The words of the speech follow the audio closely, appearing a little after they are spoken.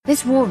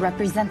This war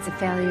represents a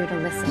failure to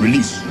listen.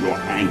 Release your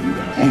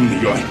anger.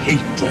 Only your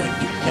hatred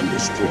can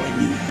destroy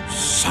me.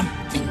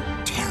 Something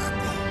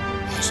terrible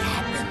has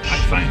happened. I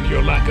find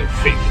your lack of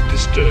faith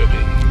disturbing.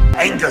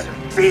 Anger,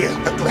 fear,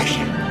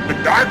 aggression. The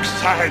dark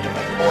side of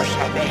the Force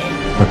I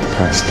bear. Let the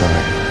past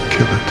die.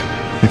 Kill it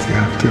if you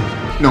have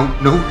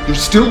to. No, you're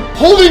still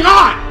holding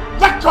on!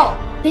 Let go!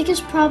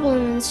 Biggest problem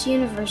in this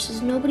universe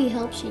is nobody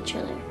helps each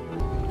other.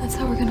 That's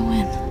how we're gonna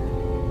win.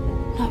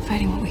 Not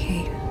fighting what we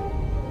hate.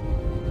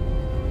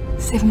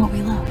 Saving what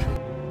we love.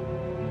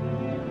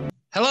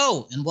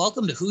 Hello, and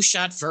welcome to Who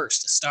Shot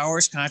First, a Star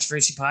Wars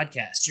controversy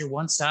podcast, your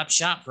one-stop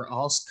shop for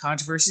all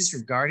controversies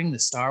regarding the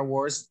Star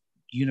Wars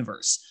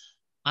universe.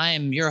 I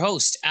am your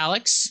host,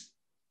 Alex.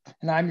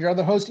 And I'm your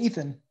other host,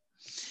 Ethan.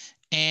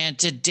 And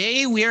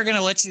today we are going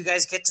to let you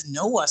guys get to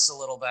know us a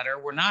little better.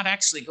 We're not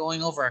actually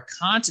going over a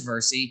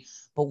controversy,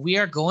 but we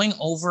are going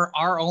over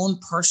our own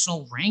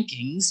personal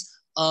rankings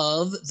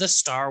of the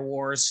Star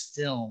Wars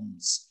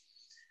films.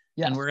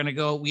 Yeah. And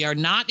we are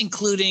not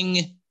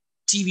including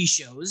TV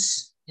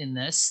shows in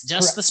this,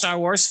 just Correct. The Star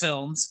Wars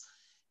films.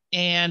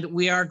 And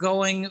we are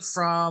going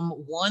from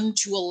 1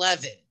 to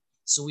 11.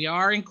 So we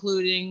are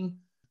including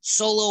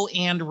Solo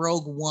and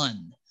Rogue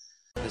One.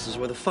 This is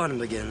where the fun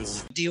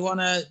begins. Do you want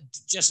to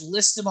just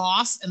list them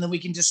off and then we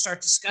can just start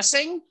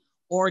discussing?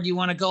 Or do you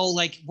want to go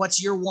like,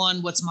 what's your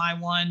one? What's my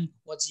one?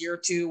 What's your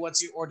two?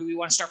 Or do we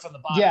want to start from the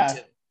bottom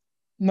too?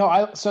 No,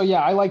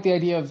 I like the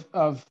idea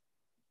of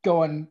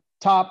going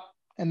top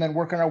and then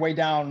working our way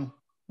down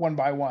one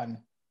by one.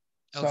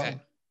 Okay. So,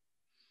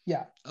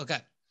 yeah. Okay.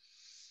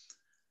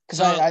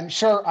 Because I'm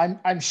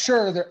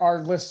sure that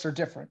our lists are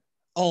different.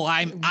 Oh,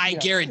 I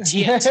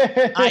guarantee it.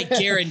 I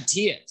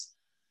guarantee it.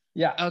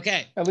 Yeah.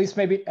 Okay. At least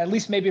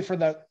maybe for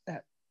the,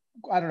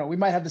 I don't know. We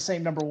might have the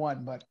same number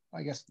one, but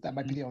I guess that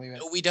might be the only way.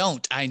 No, we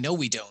don't. I know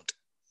we don't.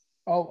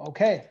 Oh,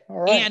 okay. All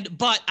right.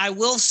 But I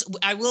will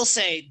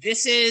say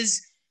this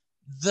is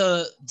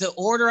the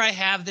order I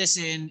have this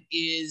in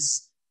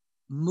is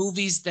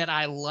movies that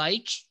I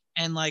like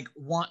and like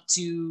want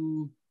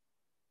to.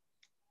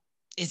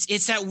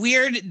 It's that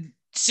weird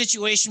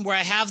situation where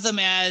I have them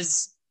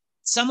as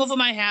some of them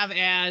I have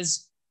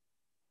as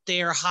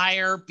they are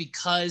higher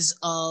because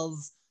of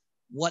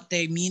what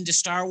they mean to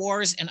Star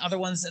Wars, and other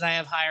ones that I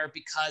have higher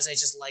because I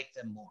just like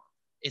them more.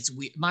 It's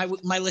weird. My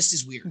list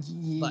is weird.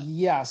 But.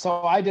 Yeah.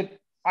 So I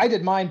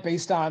did mine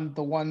based on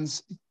the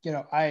ones,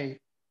 I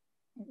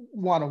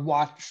want to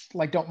watch,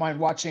 like don't mind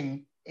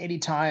watching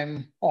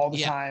anytime, all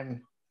the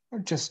time,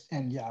 or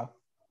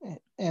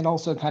and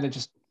also kind of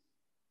just.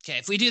 Okay,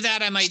 if we do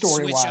that, I might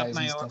switch up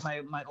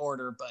my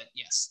order, but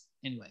yes.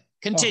 Anyway,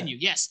 continue.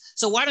 Okay. Yes.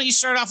 So why don't you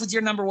start off with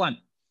your number one?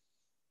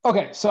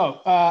 Okay, so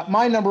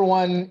my number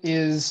one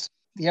is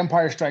The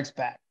Empire Strikes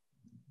Back,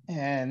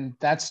 and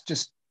that's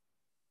just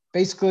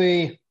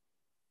basically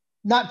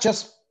not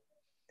just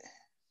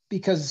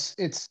because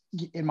it's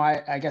in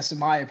my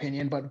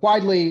opinion, but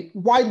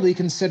widely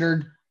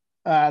considered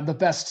the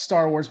best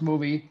Star Wars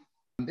movie.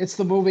 It's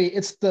the movie.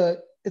 It's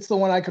the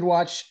one I could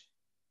watch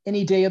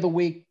any day of the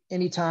week,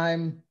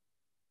 anytime,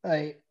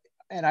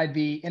 and I'd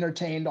be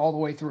entertained all the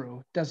way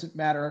through. Doesn't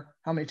matter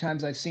how many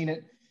times I've seen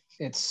it.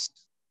 It's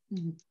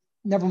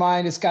never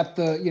mind. It's got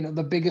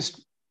the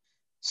biggest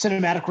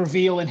cinematic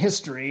reveal in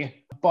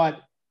history,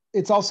 but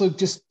it's also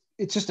just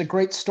a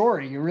great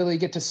story. You really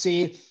get to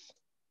see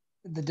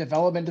the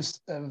development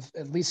of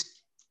at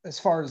least as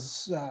far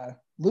as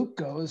Luke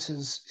goes,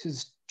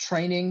 his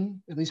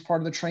training, at least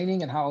part of the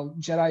training, and how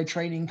Jedi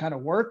training kind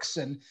of works.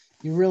 And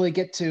you really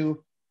get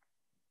to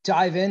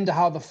dive into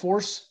how the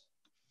Force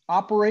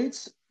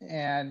operates.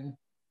 And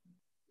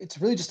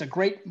it's really just a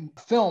great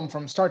film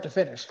from start to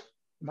finish,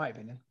 in my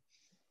opinion.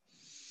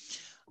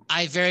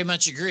 I very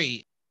much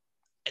agree.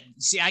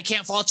 See, I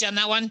can't fault you on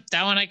that one.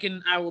 That one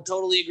I will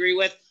totally agree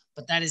with,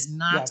 but that is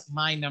not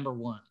my number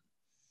one.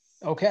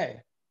 Okay.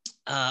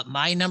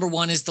 My number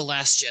one is The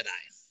Last Jedi.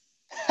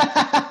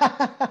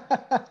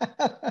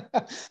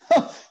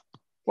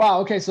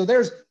 Wow. Okay. So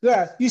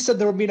you said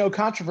there would be no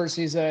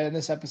controversies in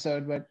this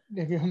episode, but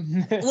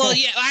well,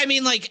 yeah, I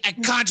mean, like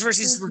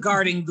controversies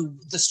regarding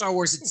the Star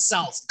Wars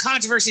itself,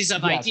 controversies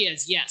of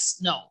ideas. Yes.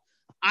 No.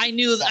 I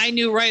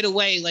knew right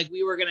away, like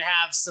we were going to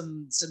have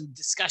some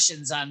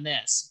discussions on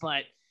this,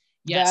 but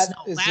yes,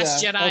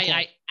 Last Jedi, okay.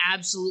 I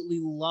absolutely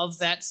love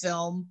that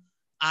film.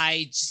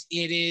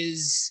 It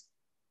is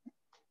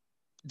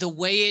the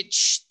way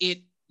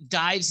it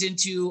dives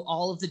into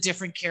all of the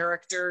different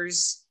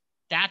characters.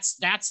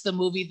 That's the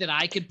movie that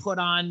I could put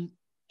on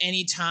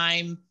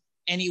anytime,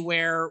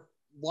 anywhere,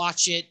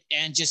 watch it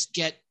and just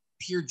get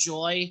pure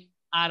joy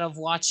out of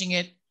watching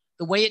it.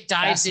 The way it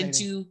dives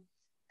into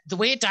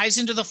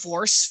the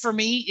Force for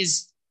me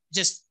is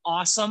just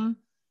awesome.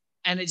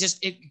 And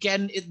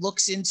it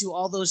looks into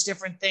all those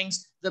different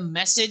things. The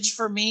message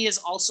for me is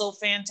also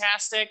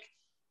fantastic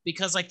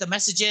because like the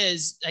message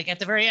is like at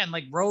the very end,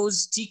 like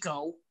Rose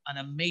Tico, an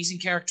amazing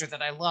character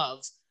that I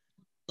love.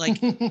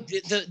 Like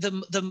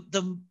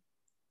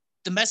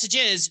the message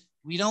is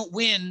we don't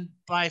win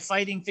by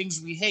fighting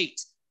things we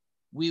hate.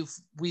 We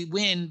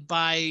win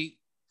by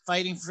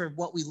fighting for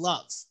what we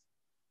love.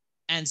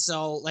 And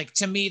so, like,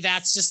 to me,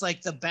 that's just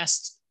like the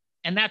best.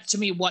 And that's to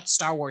me what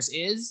Star Wars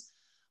is,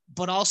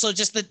 but also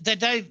just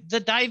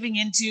the diving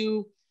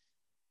into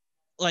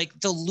like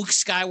the Luke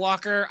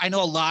Skywalker. I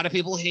know a lot of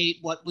people hate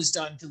what was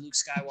done to Luke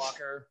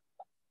Skywalker.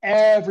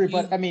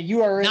 Everybody, I mean,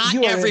 you are not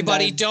you are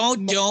everybody.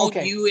 Don't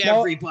okay. you No,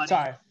 everybody.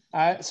 Sorry,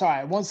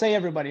 I won't say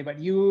everybody, but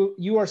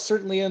you are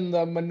certainly in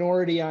the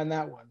minority on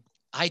that one.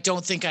 I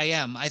don't think I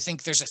am. I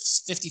think there's a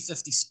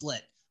 50-50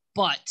 split.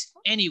 But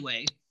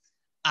anyway,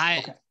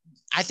 I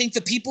think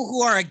the people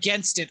who are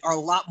against it are a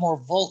lot more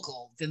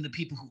vocal than the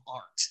people who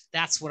aren't.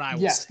 That's what I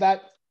will say.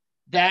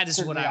 That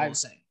is what I will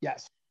say.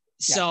 Yes.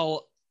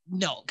 So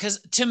no, because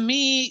to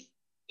me,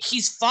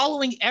 he's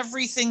following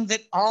everything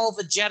that all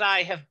the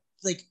Jedi have,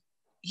 like,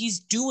 he's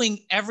doing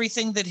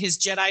everything that his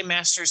Jedi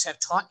masters have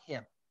taught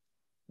him.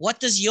 What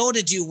does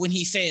Yoda do when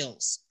he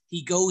fails?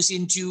 He goes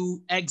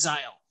into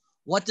exile.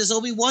 What does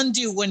Obi-Wan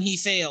do when he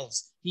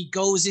fails? He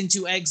goes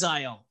into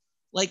exile.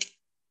 Like,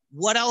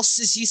 what else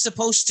is he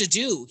supposed to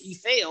do? He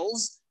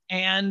fails,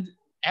 and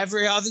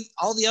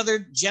all the other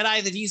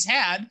Jedi that he's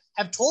had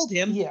have told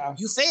him,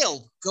 you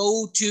failed.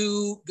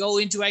 Go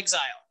into exile.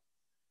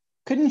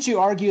 Couldn't you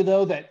argue,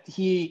 though, that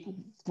he,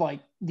 like,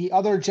 the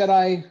other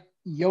Jedi,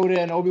 Yoda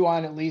and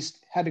Obi-Wan at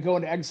least, had to go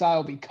into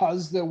exile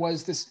because there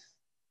was this,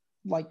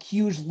 like,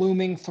 huge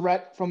looming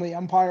threat from the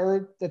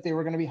Empire that they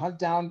were going to be hunted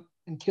down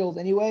and killed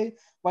anyway?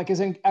 Like,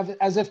 as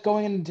if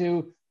going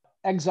into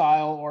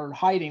exile or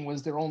hiding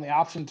was their only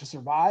option to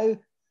survive?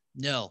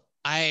 No,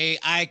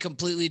 I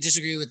completely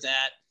disagree with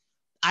that.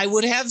 I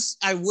would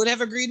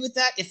have agreed with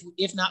that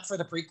if not for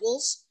the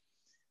prequels.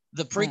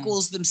 The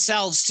prequels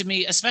themselves, to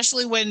me,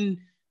 especially when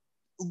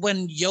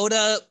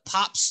Yoda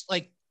pops,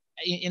 like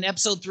in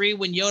episode 3,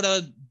 when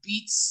Yoda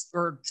beats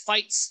or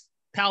fights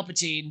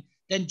Palpatine,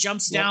 then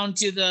jumps down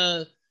to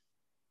the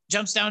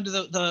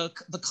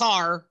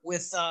car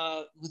with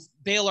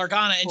Bail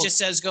Organa and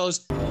just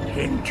goes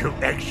into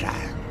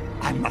exile.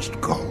 I must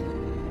go.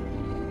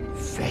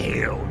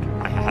 Failed.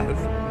 I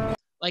have.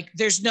 Like,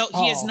 he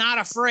is not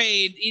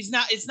afraid. It's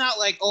not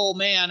like, oh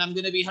man, I'm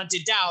going to be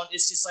hunted down.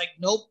 It's just like,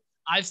 nope,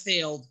 I've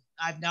failed.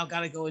 I've now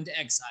got to go into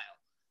exile.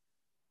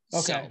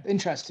 Okay. So,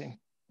 interesting.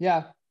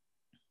 Yeah.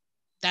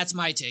 That's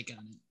my take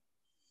on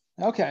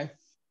it. Okay.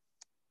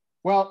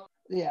 Well,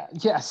 yeah.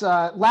 Yes.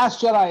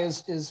 Last Jedi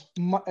is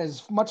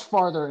much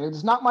farther. It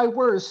is not my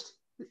worst,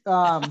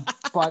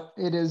 but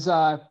it is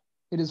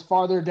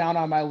farther down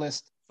on my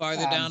list.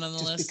 Farther down on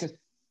the list?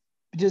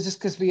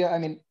 Because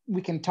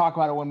we can talk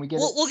about it when we get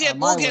we'll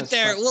get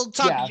there. We'll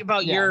talk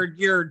about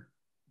your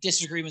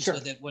disagreements Sure.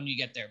 with it when you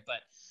get there,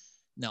 but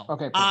no.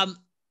 Okay. Cool.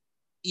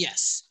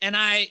 Yes. And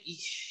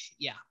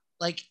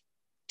like,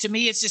 to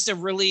me, it's just a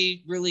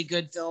really, really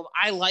good film.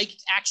 I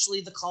liked actually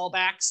the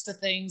callbacks to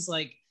things.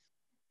 Like,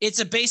 it's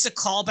a basic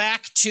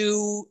callback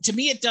to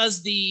me, it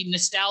does the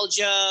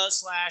nostalgia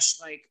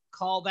 / like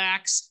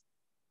callbacks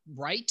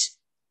right,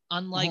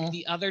 unlike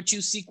the other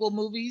 2 sequel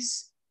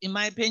movies, in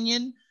my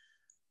opinion.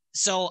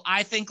 So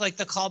I think like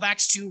the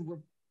callbacks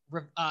to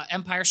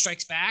Empire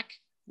Strikes Back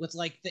with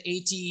like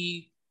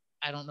the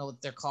I don't know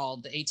what they're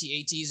called, the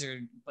AT-ATs,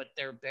 but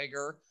they're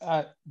bigger.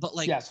 But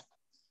like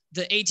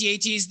the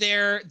AT-ATs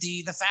there,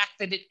 the fact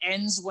that it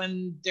ends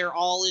when they're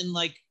all in,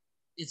 like,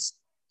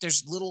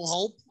 there's little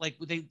hope, like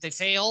they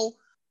fail.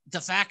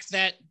 The fact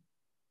that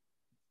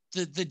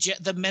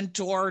the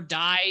mentor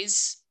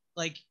dies,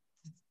 like,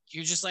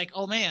 you're just like,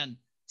 oh man.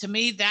 To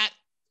me, that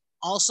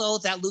Luke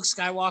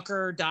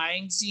Skywalker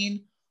dying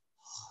scene,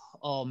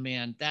 oh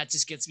man, that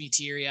just gets me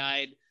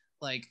teary-eyed.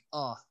 Like,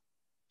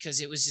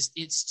 because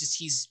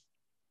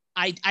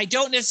I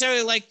don't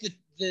necessarily like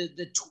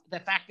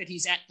the fact that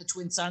he's at the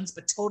Twin Suns,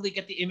 but totally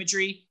get the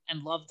imagery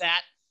and love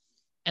that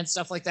and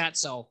stuff like that.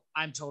 So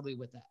I'm totally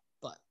with that.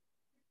 But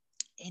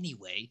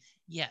anyway,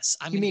 yes,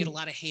 I'm gonna get a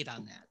lot of hate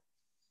on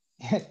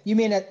that. You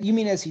mean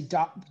as he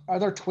are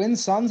there twin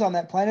suns on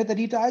that planet that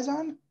he dies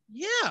on?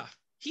 Yeah,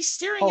 he's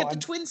staring at the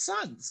Twin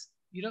Suns.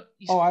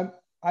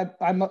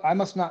 I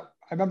must not.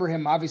 I remember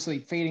him obviously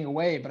fading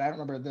away, but I don't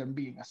remember there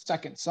being a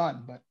second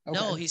sun. But okay.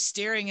 No, he's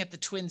staring at the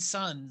Twin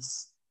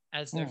Suns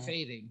as they're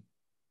fading.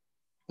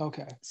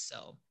 Okay.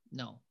 So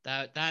no,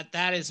 that's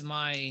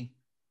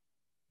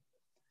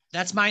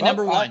my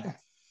number one.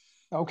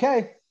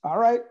 Okay. All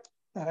right.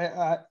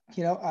 I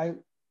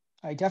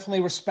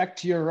definitely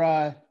respect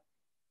your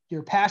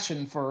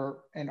passion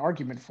for an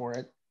argument for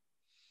it.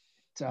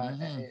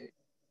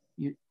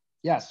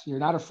 You're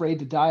not afraid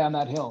to die on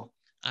that hill.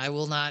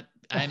 I'm not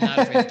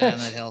afraid to die on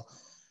that hill.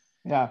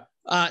 Yeah.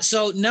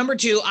 So number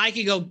 2, I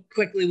could go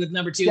quickly with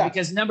number 2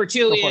 because number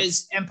 2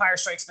 is Empire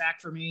Strikes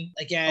Back for me.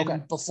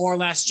 Again, before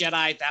Last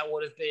Jedi, that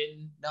would have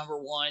been number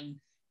 1.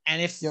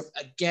 And if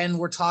again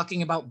we're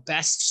talking about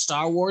best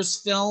Star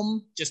Wars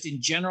film, just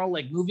in general,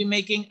 like movie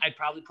making, I'd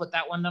probably put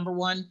that one number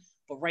 1.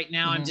 But right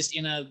now I'm just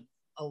in a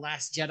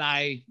Last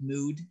Jedi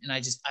mood, and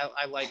I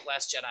like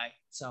Last Jedi.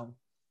 So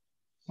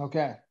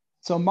okay.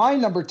 So my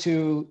number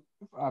 2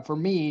 for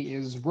me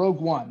is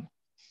Rogue One.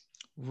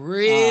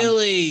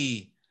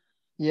 Really?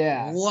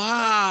 Yeah.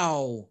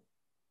 Wow.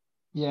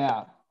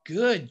 Yeah.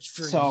 Good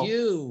for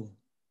you.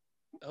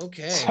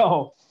 Okay.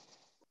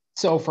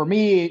 So for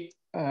me,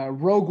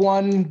 Rogue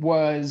One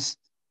was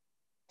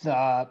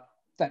the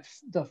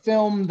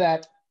film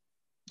that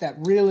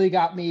really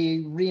got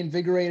me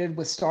reinvigorated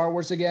with Star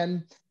Wars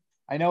again.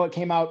 I know it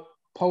came out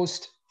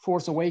post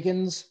Force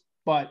Awakens,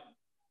 but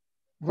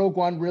Rogue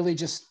One really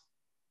just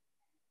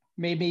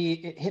hit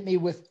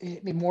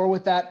me more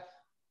with that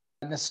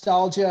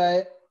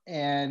nostalgia,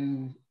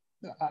 and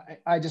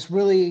I just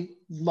really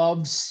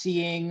loved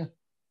seeing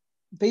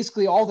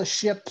basically all the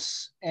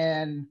ships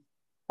and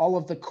all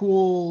of the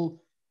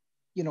cool,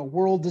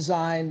 world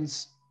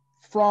designs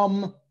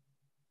from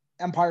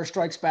Empire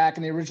Strikes Back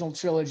and the original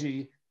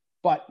trilogy,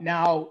 but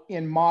now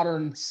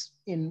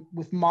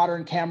with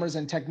modern cameras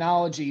and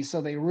technology.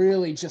 So they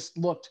really just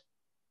looked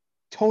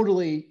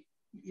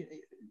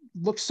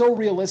so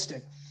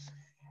realistic.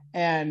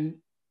 And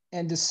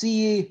to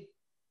see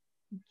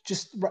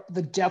just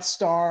the Death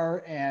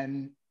Star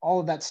and all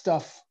of that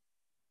stuff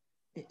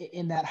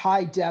in that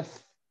high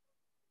depth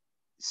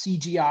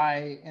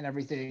CGI and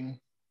everything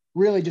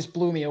really just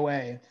blew me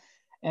away.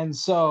 And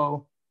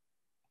so,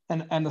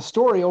 and the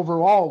story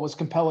overall was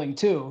compelling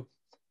too.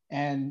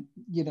 And,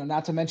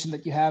 not to mention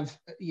that you have,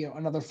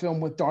 another film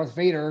with Darth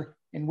Vader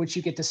in which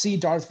you get to see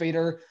Darth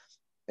Vader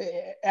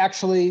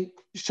actually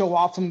show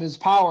off some of his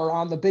power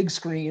on the big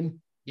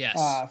screen. Yes.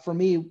 For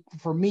me,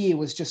 it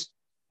was just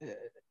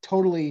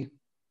totally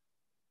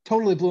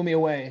blew me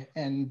away.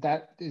 And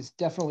that is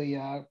definitely,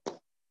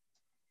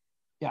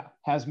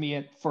 has me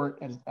at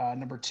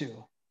number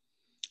 2.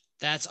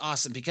 That's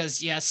awesome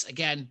because yes,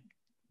 again,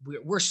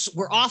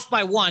 we're off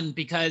by one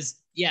because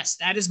yes,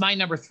 that is my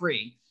number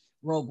 3,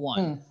 Rogue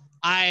One.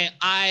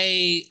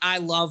 I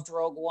loved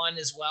Rogue One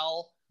as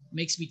well.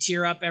 Makes me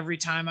tear up every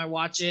time I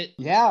watch it.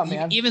 Yeah,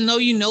 man. Even though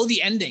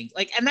the ending,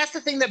 and that's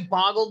the thing that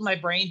boggled my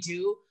brain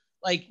too.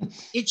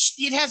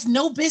 It has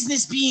no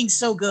business being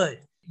so good.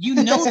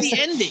 The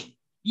ending.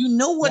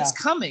 What's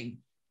coming,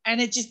 and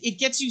it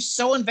gets you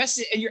so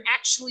invested, and you're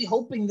actually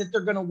hoping that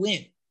they're gonna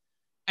win,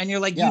 and you're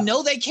like,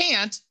 they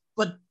can't,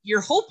 but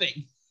you're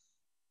hoping.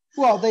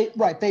 Well,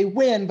 they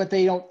win, but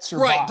they don't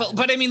survive. Right,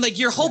 but I mean,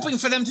 you're hoping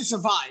for them to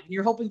survive.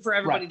 You're hoping for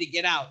everybody to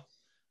get out.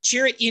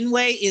 Chirrut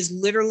Imwe is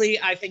literally,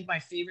 I think, my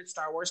favorite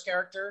Star Wars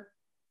character.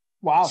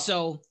 Wow.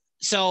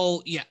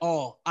 So yeah.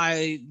 Oh,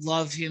 I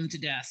love him to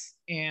death,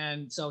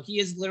 and so he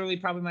is literally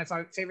probably my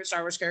favorite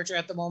Star Wars character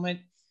at the moment.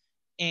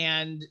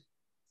 And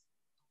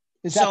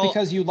is that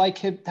because you like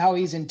him, how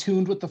he's in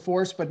tune with the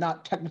Force, but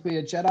not technically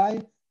a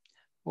Jedi?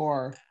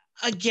 Or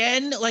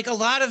again, a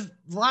lot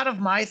of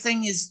my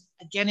thing is,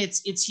 again,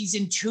 it's he's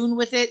in tune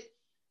with it.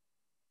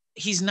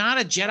 He's not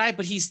a Jedi,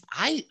 but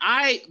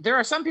there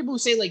are some people who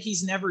say he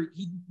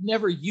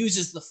never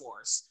uses the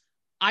Force.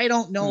 I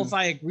don't know if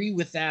I agree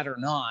with that or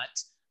not.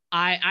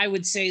 I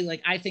would say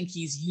I think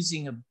he's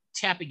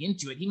tapping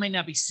into it. He might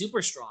not be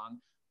super strong,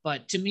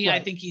 but to me, I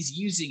think he's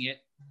using it.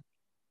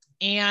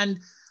 And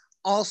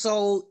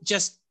also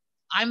just,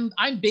 I'm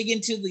big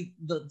into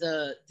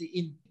the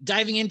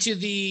diving into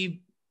the,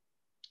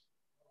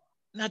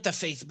 not the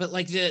faith, but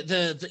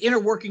the inner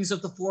workings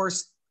of the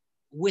Force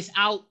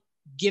without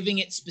giving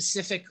it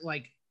specific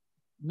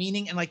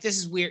meaning. And this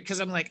is weird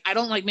because I'm I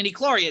don't like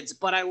midi-chlorians,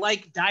 but I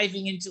like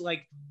diving into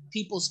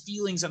people's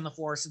feelings on the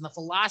Force and the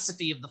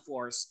philosophy of the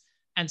Force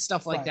and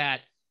stuff like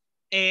that.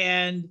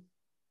 And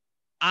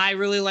I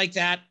really like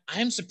that.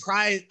 I'm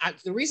surprised.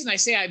 The reason I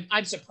say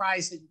I'm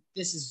surprised that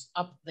this is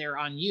up there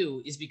on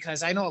you is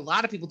because I know a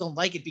lot of people don't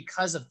like it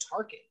because of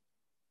Tarkin.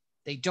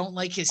 They don't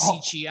like his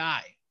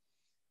CGI.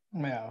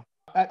 Yeah,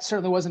 that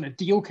certainly wasn't a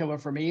deal killer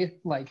for me.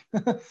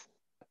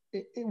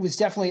 It was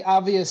definitely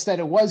obvious that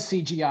it was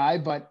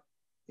CGI, but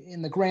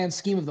in the grand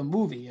scheme of the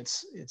movie,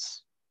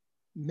 it's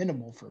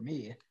minimal for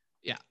me.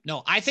 Yeah,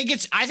 no, I think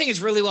it's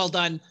really well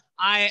done.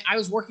 I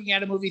was working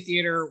at a movie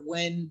theater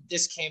when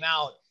this came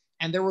out,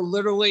 and there were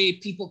literally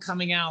people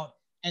coming out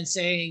and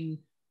saying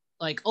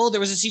oh, there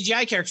was a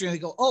CGI character, and they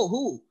go, oh,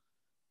 who?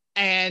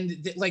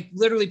 And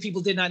literally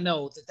people did not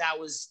know that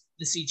was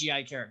the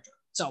CGI character.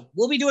 So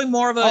we'll be doing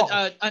more of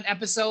an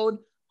episode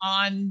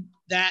on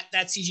that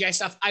CGI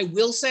stuff. I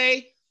will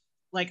say,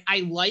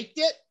 I liked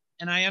it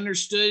and I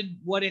understood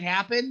what had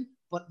happened,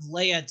 but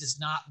Leia does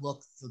not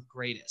look the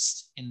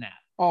greatest in that.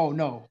 Oh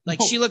no.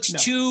 She looks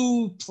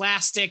too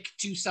plastic,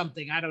 too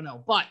something. I don't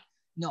know. But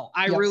no,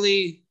 I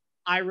really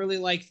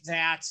like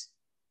that.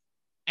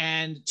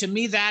 And to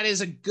me, that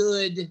is a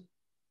good,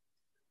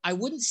 I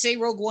wouldn't say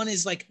Rogue One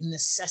is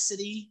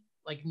necessity,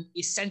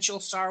 essential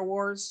Star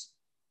Wars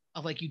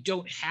of you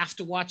don't have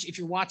to watch. If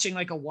you're watching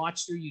a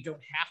watch through, you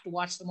don't have to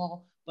watch them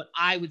all. But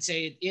I would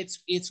say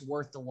it's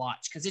worth the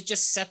watch because it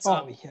just sets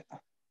up.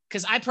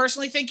 Because I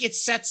personally think it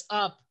sets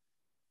up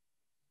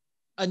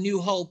A New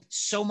Hope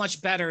so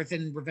much better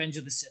than Revenge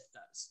of the Sith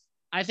does.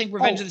 I think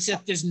Revenge of the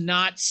Sith does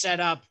not set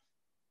up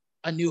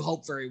A New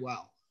Hope very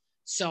well.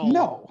 So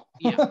no,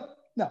 yeah,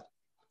 no.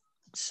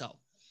 So,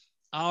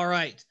 all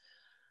right.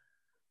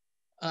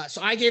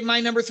 So I gave my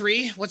number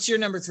 3. What's your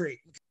number 3?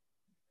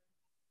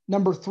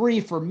 Number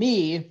 3 for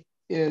me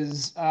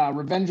is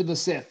Revenge of the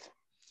Sith.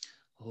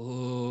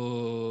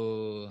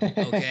 Oh,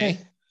 okay.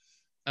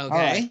 All Okay.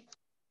 right.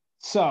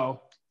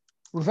 So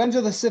Revenge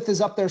of the Sith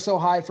is up there so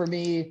high for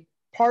me,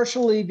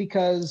 partially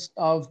because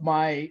of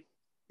my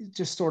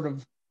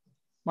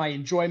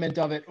enjoyment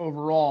of it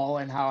overall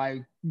and how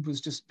I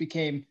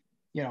became,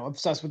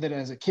 obsessed with it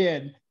as a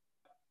kid.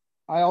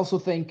 I also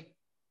think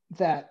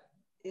that,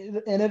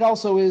 and it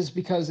also is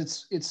because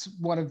it's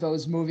one of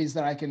those movies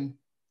that I can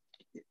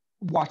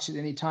watch it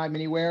anytime,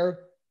 anywhere.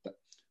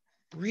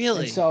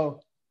 Really? And so,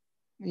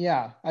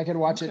 yeah, I can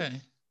watch it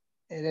Okay.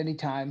 at any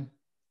time.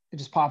 I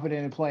just pop it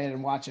in and play it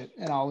and watch it,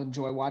 and I'll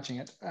enjoy watching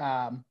it.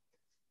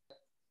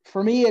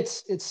 For me,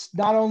 it's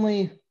not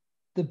only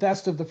the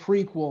best of the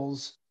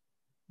prequels,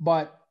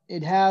 but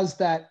it has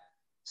that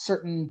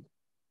certain.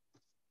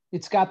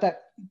 It's got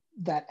that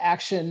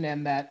action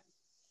and that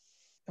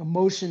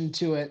emotion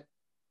to it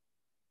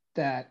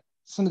that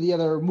some of the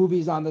other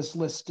movies on this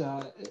list,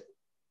 not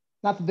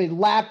that they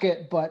lack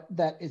it, but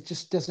that it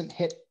just doesn't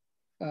hit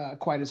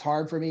quite as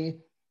hard for me.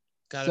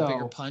 Got a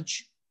bigger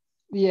punch.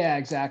 Yeah,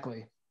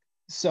 exactly.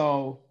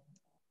 So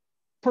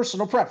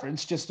personal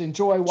preference, just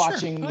enjoy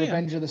watching Sure.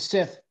 Revenge of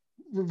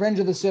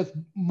the Sith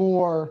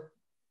more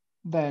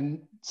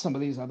than some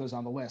of these others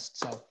on the list.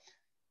 So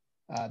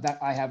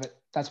that's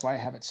why I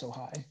have it so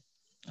high.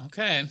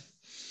 Okay.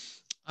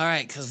 All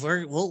right, because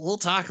we'll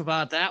talk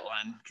about that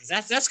one because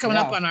that's coming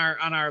up on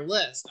our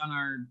list, on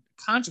our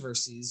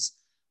controversies.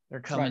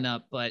 They're coming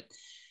up, but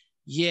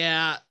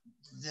yeah,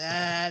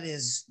 that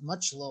is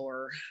much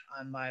lower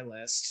on my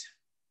list.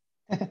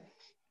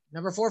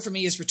 Number 4 for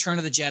me is Return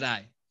of the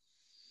Jedi.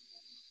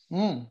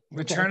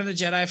 Return of the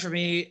Jedi for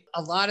me.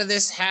 A lot of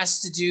this has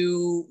to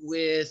do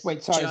with.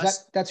 Wait, sorry,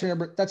 that's your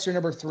number? That's your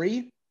number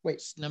 3.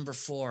 Wait, number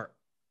 4.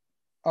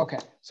 Okay,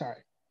 sorry.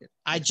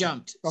 I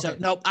jumped. Okay. So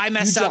nope, I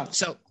messed up. Jumped.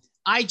 So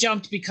I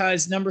jumped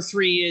because number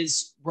 3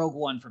 is Rogue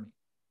One for me.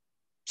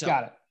 So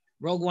got it.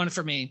 Rogue One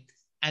for me,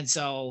 and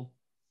so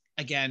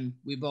again,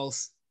 we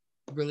both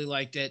really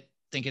liked it.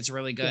 Think it's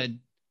really good,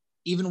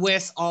 even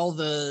with all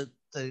the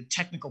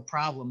technical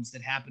problems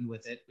that happened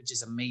with it, which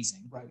is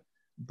amazing. Right.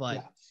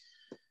 But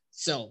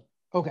so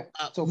okay.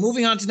 So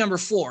moving on to number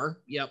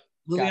 4. Yep.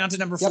 Moving Got on to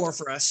number 4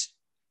 for us.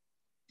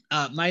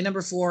 My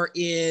number 4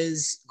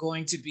 is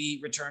going to be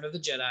Return of the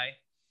Jedi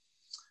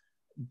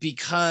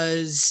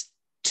because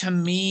to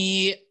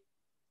me,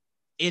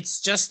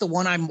 it's just the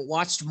one I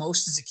watched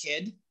most as a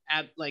kid.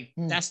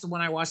 That's the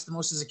one I watched the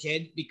most as a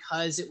kid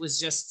because it was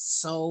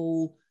just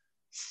so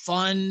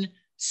fun.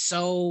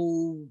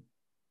 So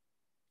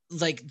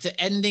like the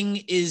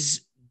ending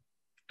is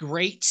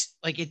great.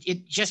 Like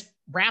it just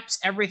wraps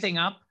everything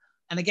up.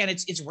 And again,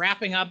 it's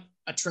wrapping up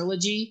a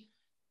trilogy.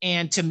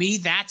 And to me,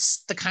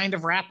 that's the kind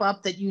of wrap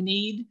up that you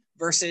need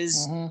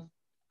versus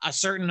a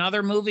certain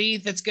other movie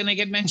that's going to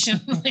get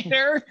mentioned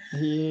later.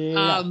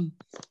 Yeah.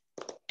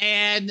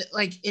 And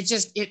like,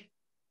 it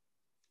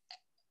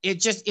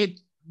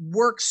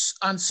works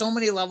on so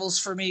many levels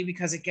for me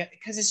because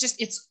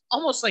it's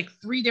almost like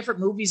 3 different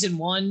movies in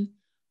one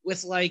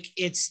with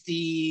it's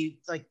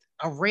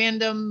a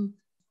random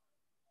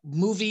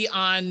movie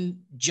on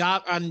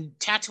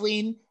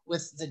Tatooine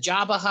with the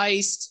Jabba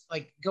heist,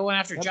 like going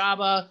after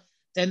Jabba.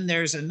 Then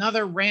there's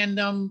another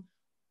random,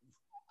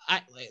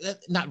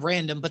 not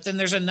random, but then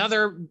there's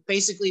another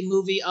basically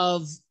movie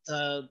of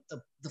the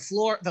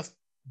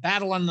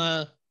battle on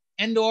the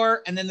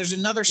Endor, and then there's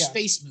another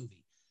space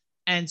movie.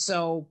 And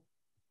so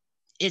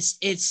it's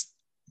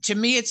to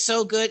me, it's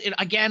so good. And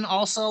again,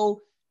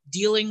 also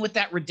dealing with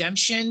that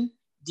redemption,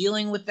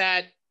 dealing with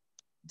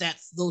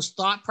those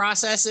thought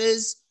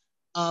processes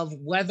of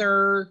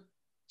whether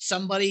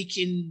somebody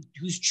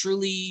who's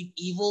truly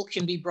evil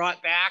can be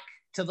brought back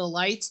to the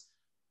light,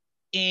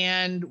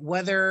 and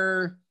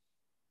whether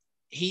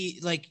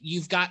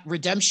you've got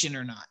redemption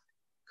or not.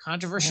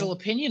 Controversial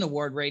opinion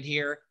award right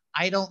here.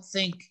 I don't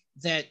think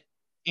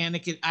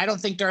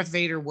Darth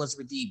Vader was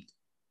redeemed.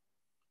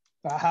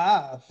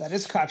 Aha, that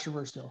is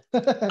controversial.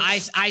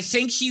 I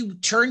think he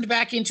turned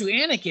back into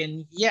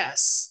Anakin,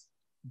 yes,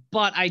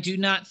 but I do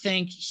not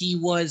think he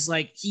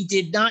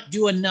did not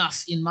do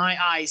enough in my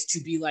eyes to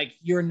be like,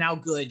 you're now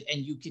good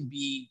and you can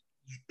be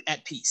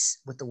at peace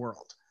with the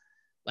world.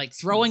 Like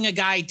throwing a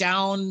guy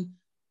down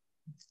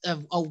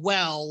a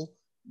well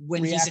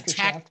when he's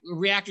attacked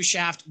reactor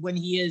shaft, when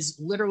he is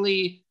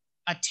literally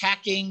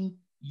attacking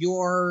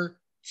your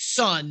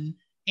son,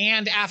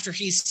 and after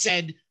he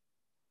said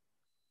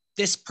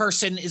this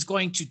person is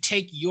going to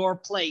take your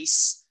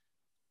place.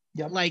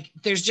 Yep. Like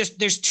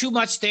there's too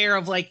much there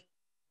of like,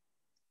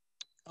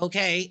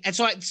 okay. And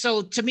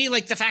so to me,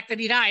 like the fact that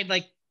he died,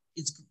 like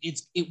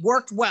it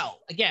worked well.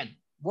 Again,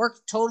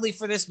 worked totally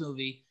for this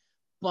movie,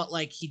 but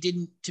like he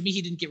didn't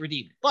get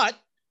redeemed. But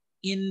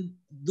in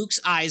Luke's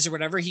eyes or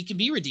whatever, he can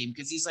be redeemed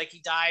because he's like, he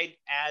died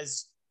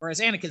as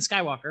Anakin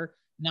Skywalker,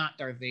 not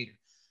Darth Vader.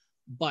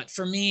 But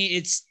for me,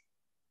 it's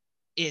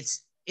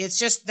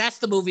just, that's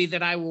the movie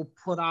that I will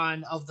put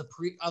on of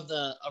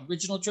the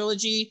original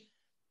trilogy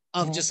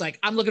of just like,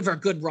 I'm looking for a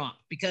good romp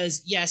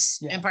because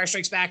yes, Empire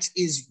Strikes Back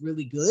is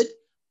really good,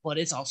 but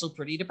it's also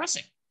pretty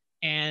depressing.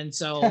 And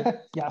so,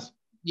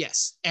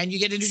 yes. And you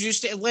get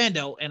introduced to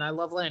Lando, and I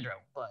love Lando,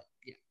 but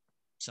yeah.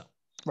 So,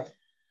 right.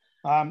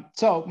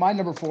 So my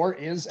number 4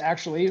 is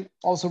actually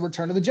also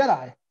Return of the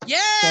Jedi.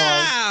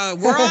 Yeah, so,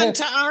 we're on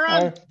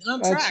track.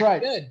 That's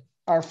right. Good.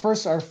 Our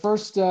first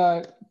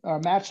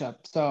matchup.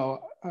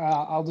 So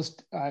I'll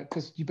just,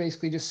 because you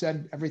basically just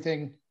said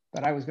everything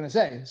that I was going to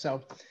say.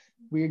 So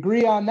we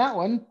agree on that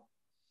one.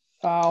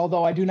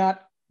 Although I do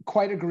not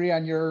quite agree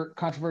on your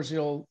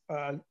controversial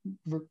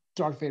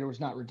Darth Vader was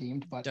not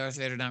redeemed. But Darth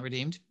Vader not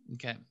redeemed.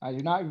 Okay. I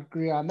do not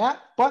agree on that,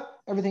 but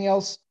everything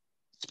else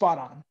spot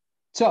on.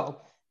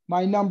 So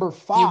my number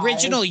 5. The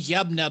original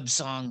Yub Nub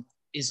song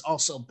is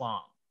also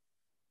bomb.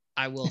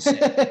 I will say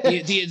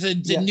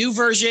the new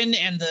version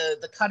and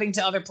the cutting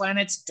to other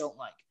planets don't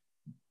like.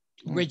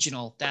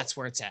 Original, that's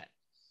where it's at.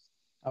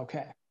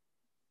 Okay.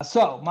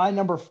 So my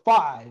number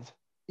 5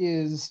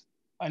 is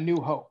A New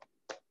Hope.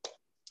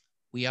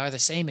 We are the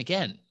same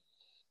again.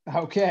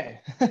 Okay.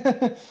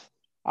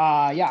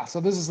 So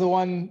this is the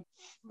one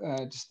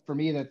just for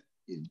me that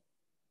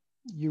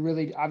you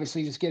really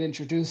obviously just get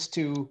introduced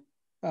to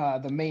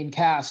the main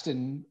cast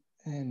and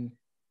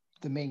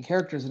the main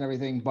characters and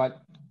everything,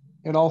 but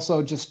it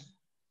also just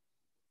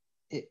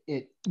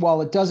it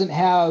while it doesn't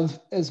have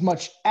as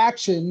much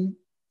action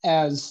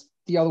as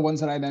the other ones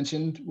that I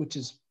mentioned, which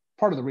is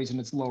part of the reason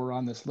it's lower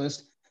on this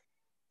list,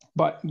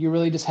 but you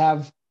really just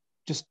have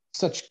just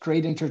such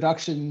great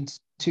introductions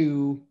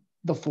to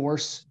the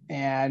Force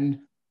and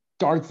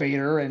Darth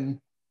Vader and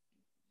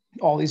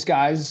all these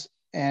guys,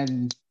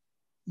 and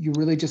you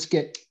really just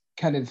get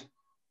kind of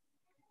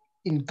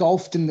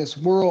engulfed in this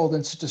world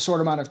in such a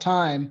short amount of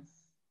time,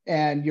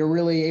 and you're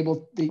really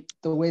able,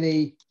 the way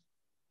they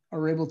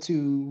are able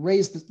to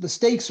raise the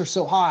stakes are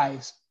so high,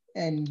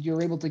 and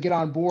you're able to get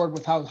on board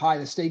with how high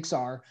the stakes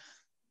are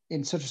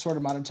in such a short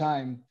amount of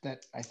time,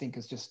 that I think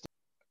is just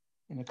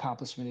an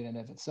accomplishment in and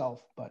of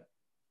itself. But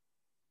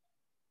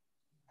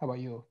how about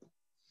you?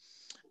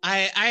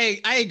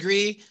 I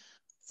agree.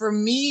 For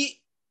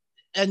me,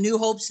 A New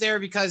Hope's there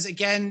because,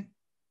 again,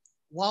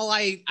 while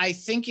I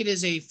think it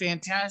is a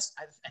fantastic,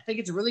 I think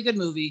it's a really good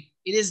movie,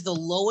 it is the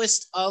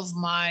lowest of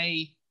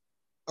my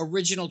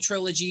original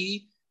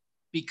trilogy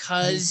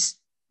because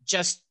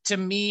just to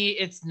me,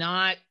 it's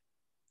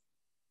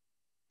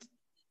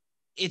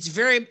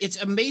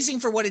amazing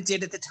for what it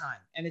did at the time.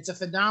 And it's a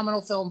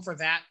phenomenal film for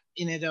that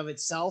in and of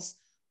itself.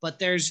 But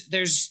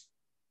there's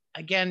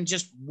again,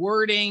 just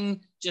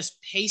wording,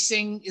 just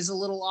pacing is a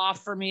little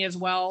off for me as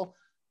well.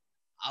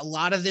 A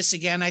lot of this,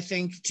 again, I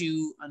think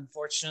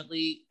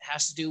unfortunately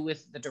has to do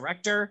with the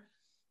director.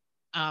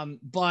 And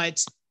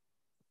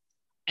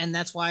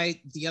that's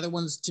why the other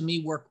ones to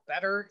me work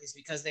better, is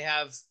because they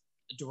have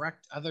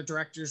other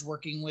directors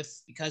working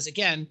with, because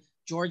again,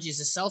 George is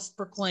a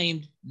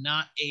self-proclaimed,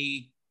 not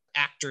a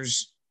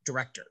actor's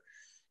director.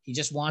 He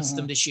just wants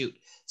them to shoot.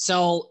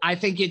 So I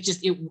think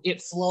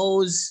it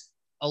flows.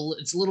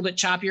 It's a little bit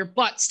choppier,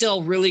 but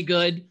still really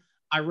good.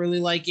 I really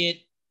like it.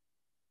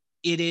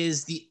 It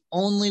is the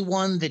only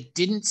one that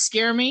didn't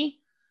scare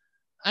me,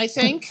 I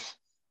think,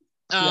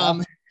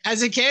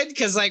 as a kid,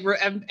 because like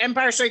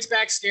Empire Strikes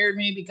Back scared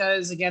me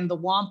because, again, the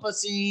Wampa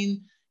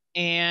scene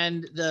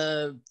and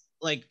the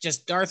like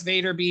just Darth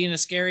Vader being a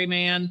scary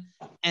man.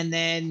 And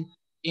then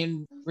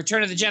in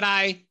Return of the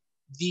Jedi,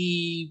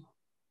 the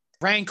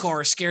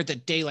Rancor scared the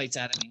daylights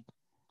out of me.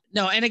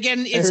 No, and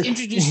again, it's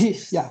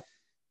introduced.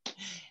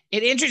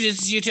 It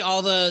introduces you to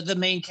all the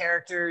main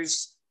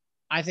characters.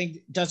 I think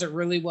does it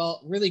really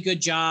well, really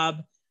good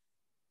job.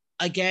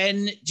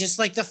 Again, just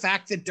like the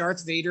fact that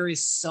Darth Vader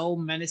is so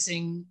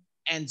menacing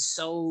and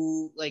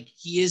so like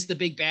he is the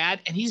big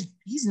bad, and he's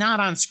not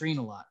on screen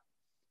a lot,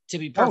 to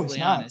be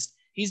perfectly honest.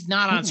 He's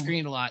not on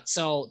screen a lot.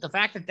 So the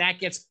fact that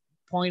gets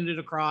pointed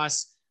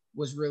across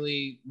was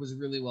really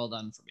well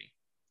done for me.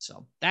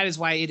 So that is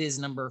why it is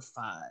number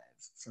 5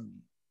 for me.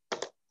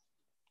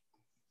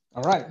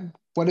 All right.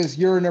 What is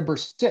your number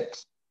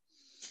 6?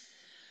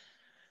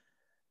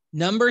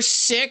 Number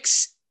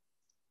 6,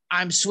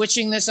 I'm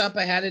switching this up.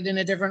 I had it in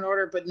a different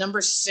order, but number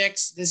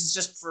 6, this is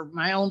just for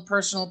my own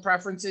personal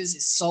preferences,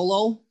 is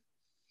Solo.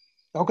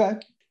 Okay.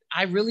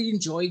 I really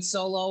enjoyed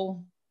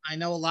Solo. I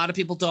know a lot of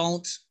people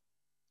don't,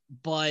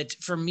 but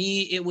for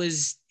me, it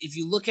was, if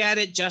you look at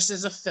it just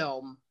as a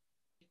film,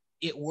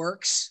 it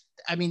works.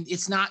 I mean,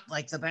 it's not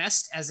like the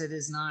best, as it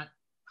is not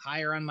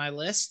higher on my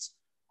list,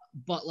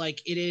 but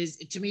like it is,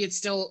 to me, it's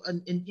still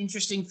an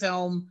interesting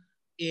film.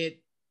 It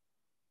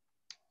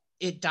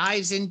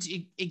dives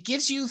into, it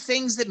gives you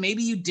things that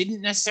maybe you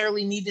didn't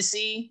necessarily need to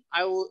see.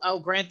 I'll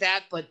grant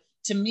that. But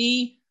to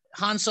me,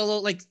 Han Solo,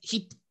 like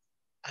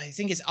I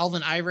think it's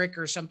Alvin Eyrick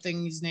or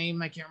something, his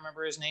name. I can't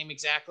remember his name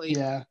exactly.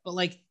 Yeah. But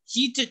like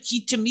he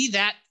to me,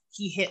 that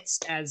he hits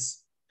as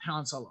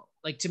Han Solo.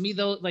 Like to me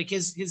though, like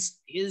his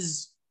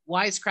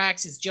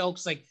wisecracks, his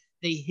jokes, like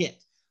they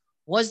hit.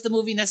 Was the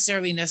movie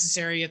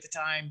necessary at the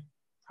time?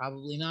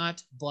 Probably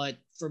not. But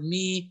for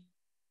me,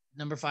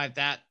 number 5,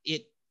 that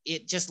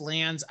it just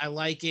lands. I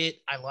like it.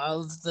 I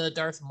love the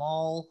Darth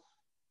Maul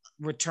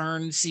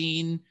return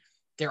scene.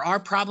 There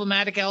are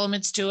problematic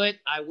elements to it,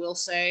 I will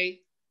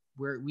say.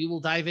 We will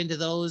dive into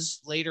those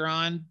later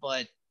on,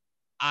 but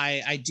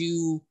I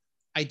do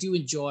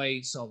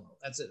enjoy Solo.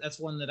 That's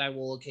one that I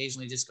will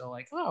occasionally just go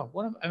like,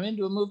 oh, I'm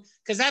into a movie,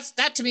 because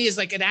that to me is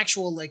like an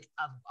actual like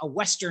a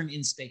Western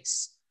in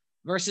space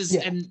versus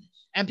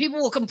and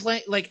people will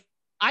complain like,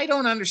 I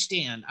don't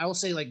understand. I will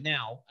say like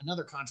now,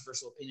 another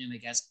controversial opinion, I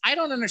guess. I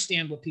don't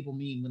understand what people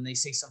mean when they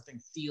say something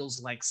feels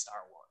like Star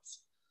Wars.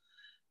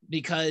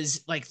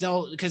 Because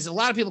a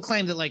lot of people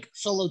claim that like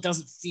Solo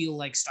doesn't feel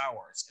like Star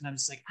Wars. And I'm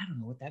just like, I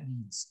don't know what that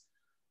means.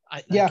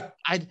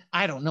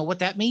 I don't know what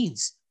that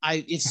means.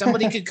 If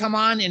somebody could come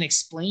on and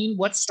explain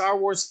what Star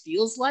Wars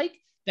feels like,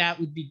 that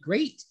would be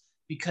great.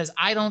 Because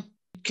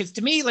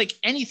to me, like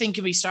anything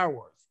can be Star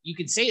Wars. You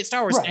could say it's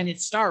Star Wars and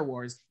it's Star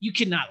Wars. You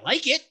cannot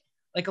like it.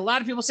 Like a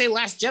lot of people say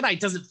Last Jedi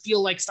doesn't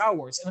feel like Star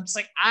Wars. And I'm just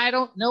like, I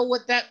don't know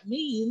what that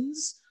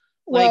means.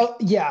 Well,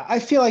 yeah, I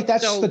feel like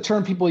that's the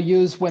term people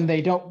use when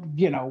they don't,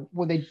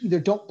 when they either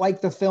don't like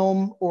the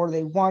film or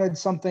they wanted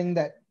something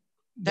that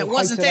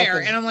wasn't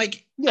there. And I'm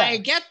like, I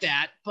get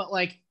that. But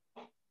like,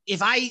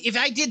 if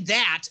I did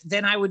that,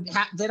 then I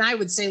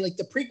would say like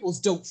the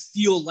prequels don't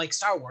feel like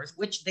Star Wars,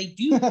 which they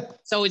do.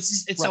 So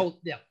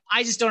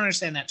I just don't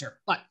understand that term.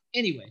 But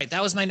anyway,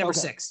 that was my number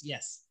 6.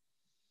 Yes.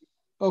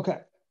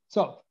 Okay.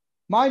 So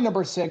my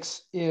number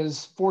 6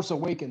 is Force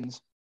Awakens.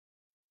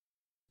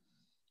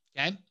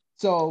 Okay.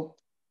 So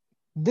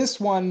this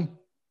one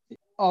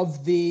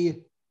of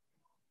the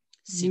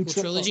sequel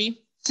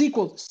trilogy.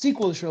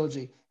 Sequel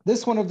trilogy.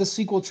 This one of the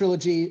sequel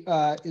trilogy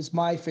is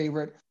my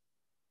favorite.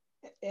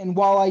 And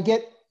while I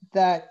get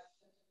that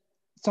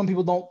some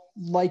people don't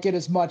like it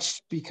as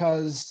much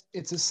because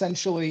it's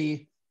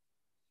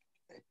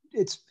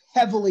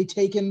heavily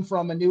taken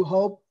from A New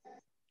Hope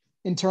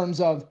in terms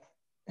of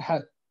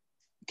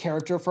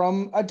character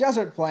from a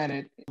desert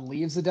planet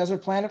leaves the desert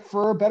planet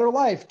for a better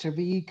life to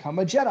become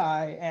a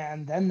Jedi,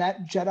 and then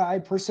that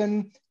Jedi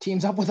person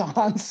teams up with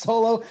Han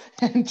Solo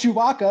and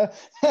Chewbacca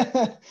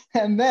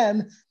and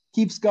then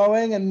keeps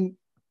going, and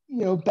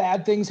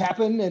bad things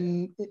happen,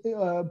 and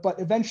but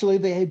eventually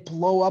they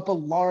blow up a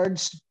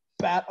large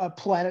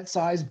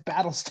planet-sized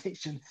battle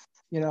station.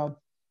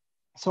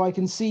 So I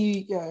can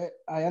see,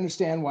 I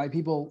understand why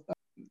people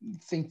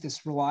think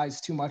this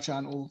relies too much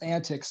on old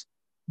antics,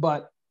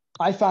 but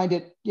I find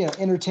it,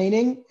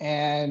 entertaining,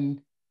 and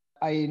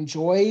I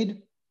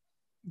enjoyed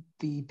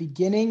the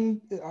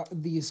beginning,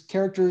 these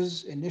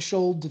characters'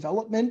 initial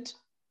development,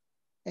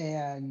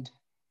 and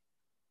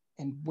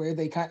where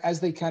as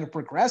they kind of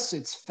progress,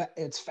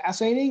 it's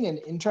fascinating and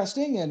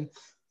interesting,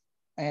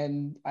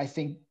 and I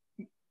think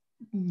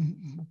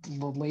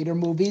the later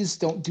movies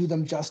don't do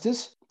them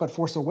justice. But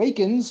Force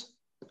Awakens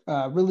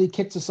really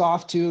kicks us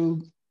off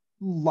to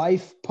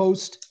life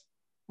post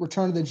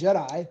Return of the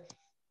Jedi.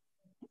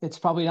 It's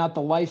probably not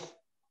the life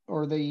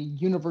or the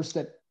universe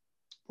that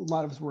a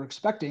lot of us were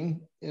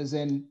expecting, as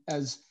in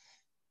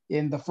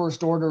the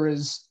First Order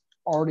is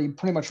already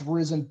pretty much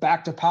risen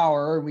back to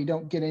power. We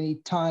don't get any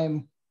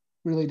time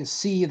really to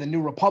see the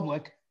New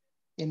Republic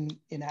in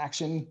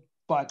action,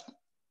 but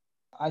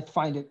I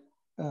find it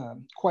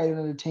quite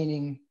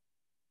entertaining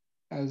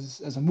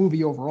as a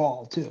movie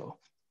overall too.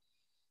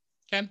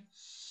 Okay.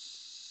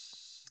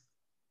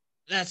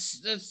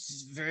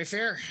 That's very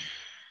fair.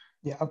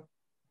 Yeah.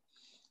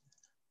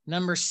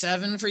 Number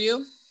 7 for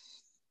you?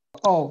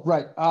 Oh,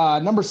 right.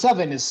 Number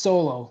 7 is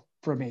Solo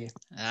for me.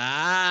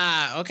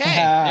 Okay.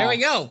 There we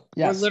go.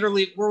 Yes.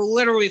 We're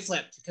literally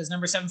flipped, because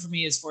number 7 for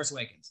me is Force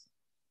Awakens.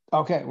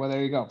 Okay. Well,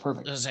 there you go.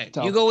 Perfect.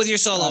 So, you go with your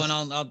Solo, and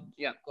I'll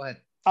go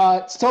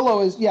ahead.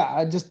 Solo is,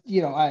 I just,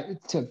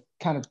 to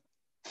kind of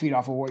feed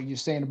off of what you're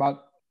saying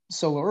about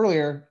Solo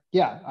earlier.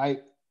 Yeah.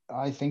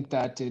 I think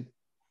that it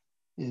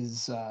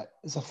is a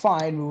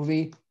fine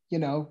movie,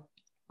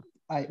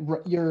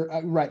 You're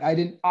right.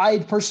 I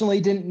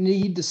personally didn't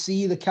need to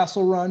see the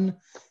Kessel Run,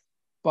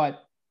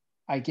 but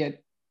I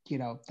get,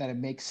 that it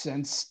makes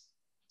sense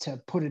to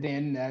put it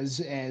in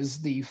as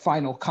the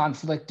final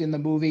conflict in the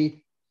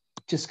movie,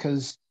 just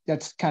because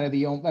that's kind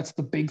of that's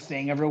the big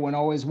thing everyone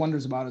always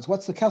wonders about is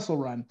what's the Kessel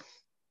Run.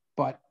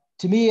 But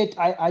to me,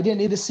 I didn't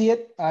need to see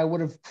it. I would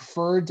have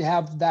preferred to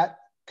have that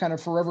kind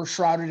of forever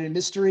shrouded in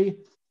mystery,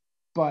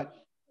 but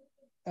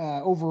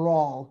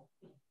overall,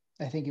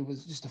 I think it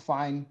was just a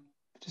fine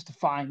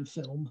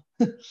film.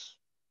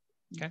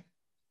 Okay.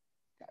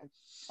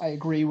 I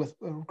agree with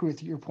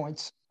your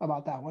points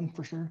about that one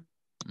for sure.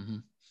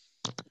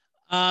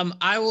 Mm-hmm.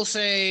 I will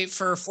say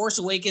for Force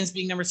Awakens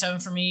being number 7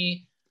 for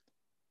me,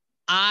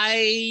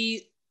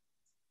 I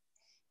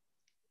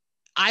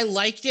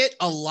liked it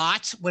a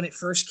lot when it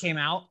first came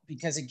out,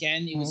 because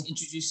again, it was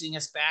introducing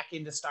us back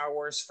into Star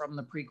Wars from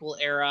the prequel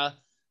era.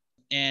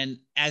 And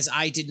as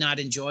I did not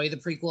enjoy the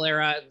prequel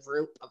era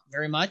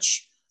very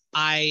much,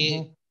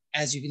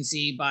 as you can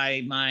see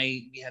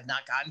we have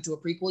not gotten to a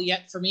prequel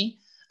yet for me,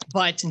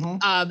 but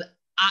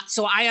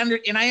so I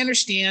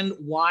understand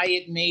why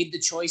it made the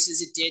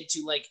choices it did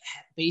to like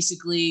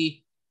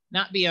basically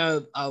not be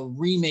a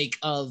remake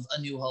of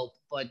A New Hope,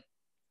 but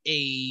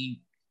a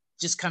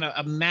just kind of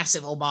a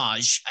massive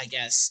homage, I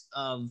guess,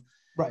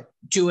 right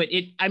to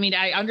it. I mean,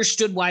 I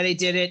understood why they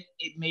did it.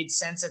 It made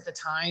sense at the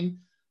time.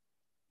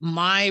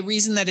 My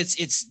reason that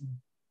it's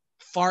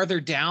farther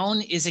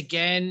down is,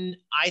 again,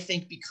 I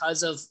think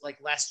because of like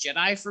Last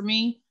Jedi for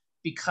me,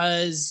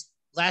 because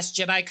Last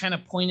Jedi kind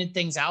of pointed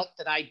things out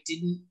that I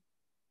didn't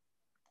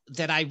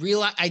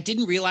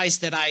realize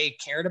that I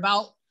cared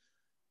about.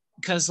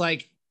 Because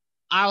like,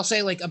 I'll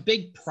say like a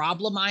big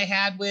problem I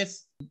had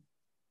with,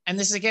 and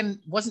this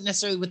again wasn't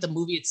necessarily with the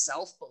movie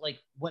itself, but like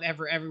what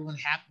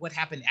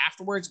happened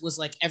afterwards was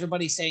like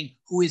everybody saying,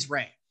 who is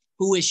Rey?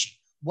 Who is she?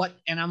 What?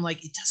 And I'm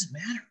like, it doesn't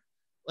matter.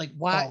 Like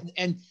why? Oh.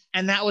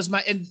 And that was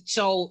and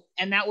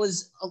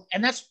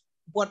that's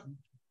what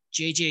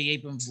J.J.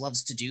 Abrams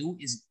loves to do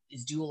is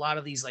do a lot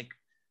of these like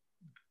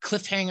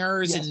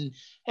cliffhangers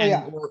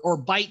or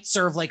bites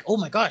of like, oh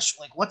my gosh,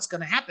 like what's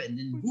gonna happen,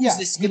 and who's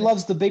this? He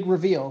loves the big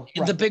reveal.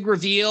 The big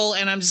reveal,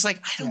 and I'm just like,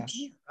 I don't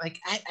care. Like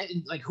I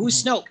like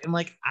who's Snoke? I'm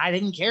like, I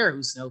didn't care who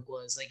Snoke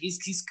was. Like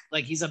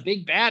he's a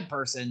big bad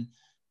person,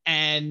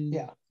 and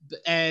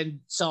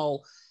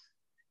so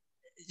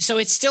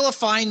it's still a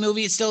fine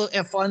movie. It's still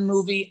a fun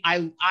movie.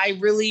 I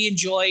really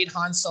enjoyed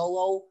Han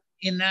Solo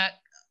in that.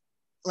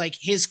 Like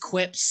his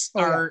quips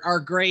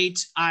are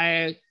great.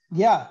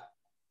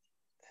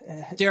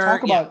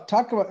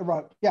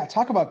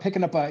 Talk about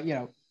picking up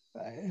a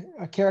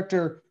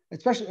character,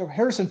 especially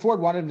Harrison Ford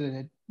wanted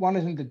him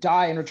to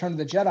die in Return of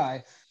the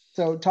Jedi.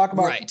 So talk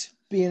about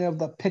being able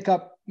to pick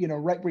up,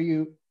 right where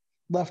you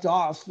left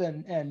off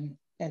and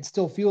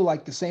still feel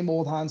like the same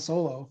old Han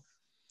Solo.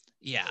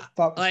 Yeah.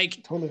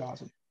 Like totally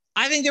awesome.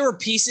 I think there were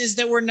pieces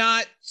that were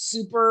not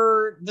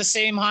super the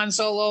same Han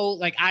Solo.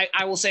 Like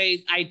I will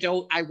say I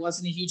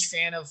wasn't a huge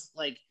fan of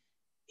like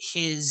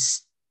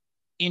his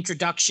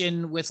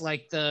introduction with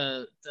like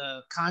the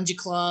Kanji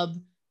Club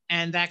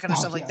and that kind of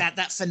stuff, like that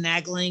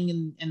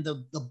finagling and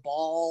the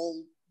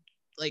ball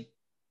like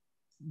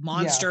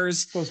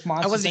monsters. Those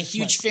monsters. I wasn't a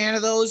huge fan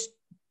of those.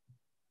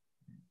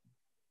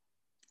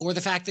 Or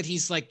the fact that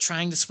he's like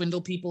trying to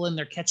swindle people and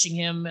they're catching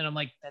him, and I'm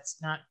like, that's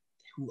not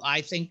who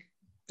I think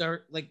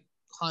they're like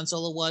Han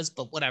Solo was,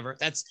 but whatever.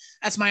 That's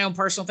my own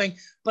personal thing.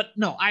 But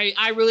no,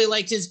 I really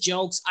liked his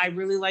jokes. I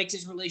really liked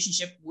his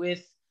relationship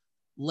with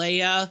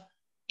Leia.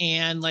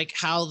 And like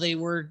how they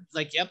were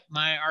like, yep,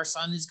 our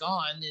son is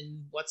gone,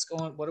 and what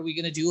are we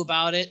gonna do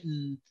about it?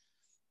 And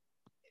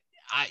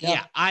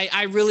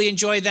I really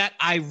enjoyed that.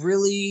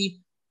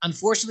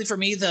 Unfortunately for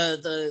me,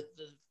 the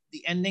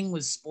ending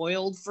was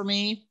spoiled for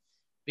me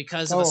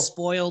because of a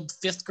spoiled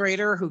fifth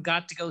grader who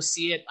got to go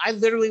see it. I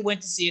literally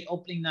went to see it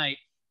opening night,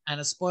 and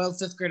a spoiled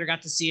fifth grader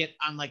got to see it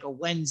on like a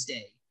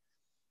Wednesday.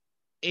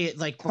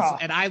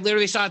 And I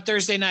literally saw it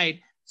Thursday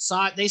night.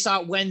 They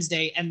saw it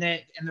Wednesday, and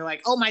they're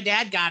like, oh, my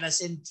dad got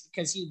us in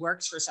because he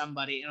works for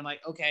somebody. And I'm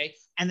like, okay.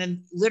 And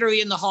then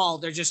literally in the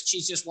hall,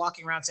 she's just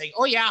walking around saying,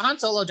 oh yeah, Han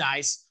Solo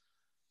dies.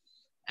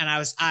 And I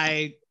was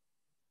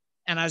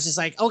just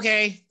like,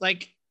 okay,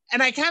 like,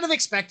 and I kind of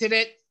expected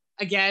it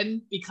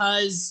again,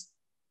 because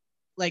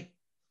like,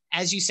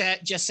 as you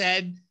just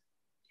said,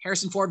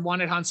 Harrison Ford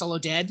wanted Han Solo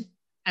dead.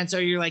 And so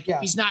you're like,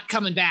 he's not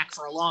coming back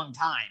for a long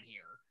time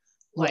here.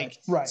 Like,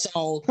 right.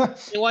 So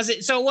it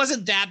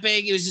wasn't that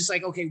big. It was just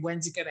like, okay,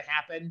 when's it going to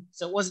happen?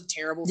 So it wasn't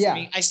terrible for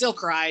me. I still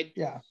cried.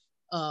 Yeah.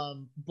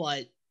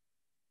 But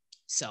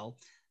so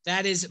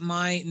that is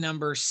my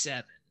number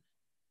 7.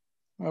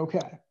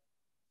 Okay.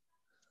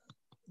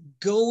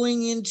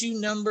 Going into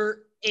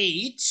number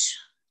 8,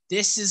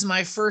 this is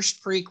my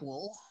first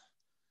prequel.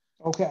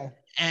 Okay.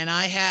 And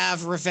I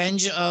have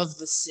Revenge of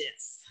the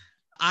Sith.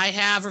 I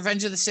have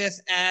Revenge of the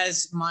Sith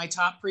as my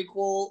top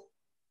prequel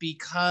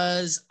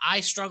because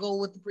I struggle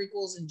with the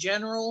prequels in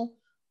general,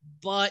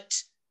 but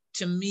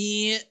to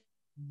me,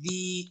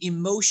 the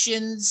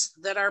emotions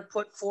that are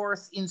put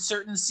forth in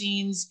certain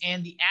scenes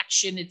and the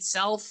action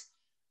itself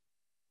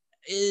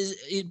is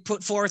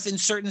put forth in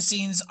certain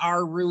scenes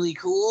are really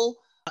cool.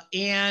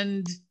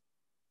 And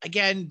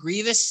again,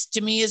 Grievous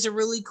to me is a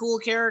really cool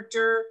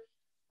character.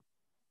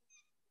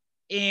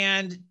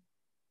 And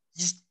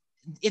just,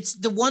 it's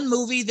the one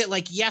movie that,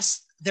 like,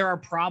 yes, there are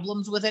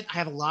problems with it. I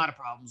have a lot of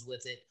problems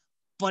with it,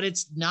 but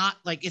it's not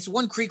like, it's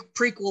one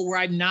prequel where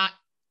I'm not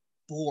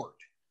bored.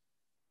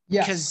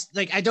 Yeah. Because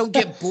like, I don't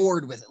get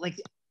bored with it. Like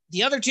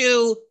the other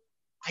two,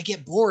 I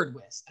get bored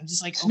with. I'm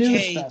just like,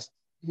 okay,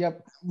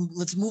 yep,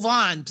 let's move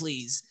on,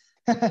 please.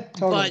 Totally.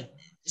 But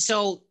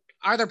so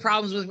are there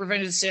problems with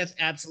Revenge of the Sith?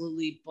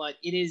 Absolutely. But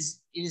it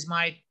is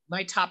my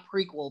top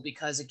prequel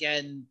because,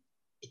 again,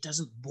 it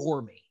doesn't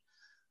bore me.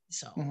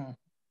 So. Mm-hmm.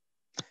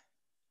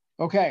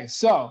 Okay.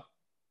 So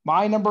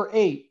my number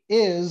 8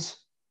 is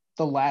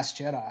The Last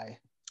Jedi.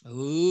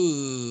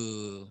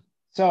 Ooh.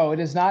 So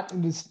it is not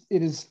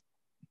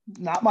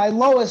my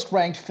lowest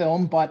ranked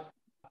film, but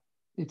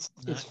it's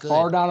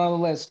far down on the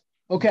list.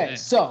 Okay.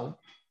 So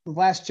The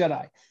Last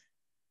Jedi.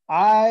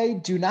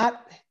 I do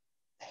not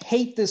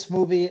hate this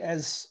movie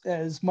as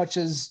much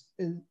as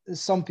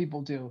some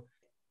people do.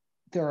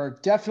 There are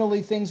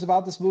definitely things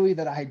about this movie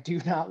that I do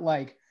not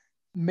like.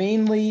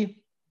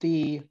 Mainly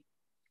the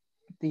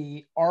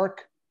the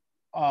arc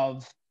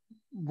of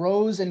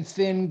Rose and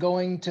Finn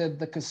going to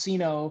the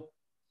casino,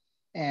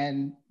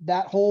 and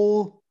the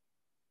whole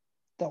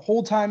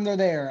time they're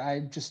there,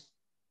 I just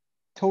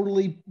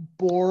totally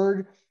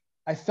bored.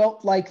 I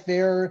felt like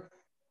they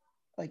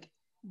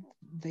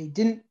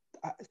didn't,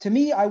 to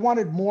me, I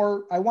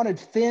wanted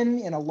Finn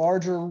in a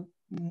larger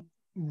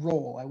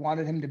role. I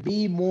wanted him to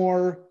be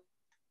more,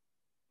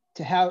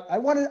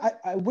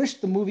 I wish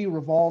the movie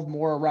revolved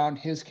more around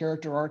his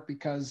character arc,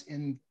 because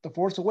in The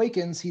Force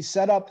Awakens, he's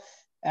set up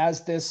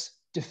as this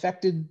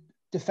defected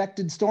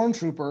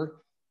stormtrooper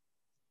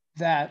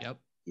that,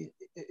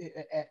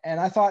 and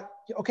I thought,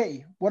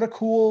 okay, what a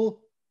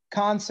cool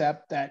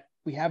concept that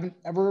we haven't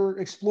ever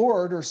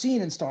explored or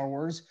seen in Star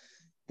Wars,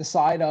 the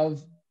side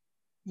of,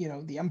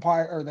 the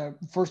Empire or the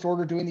First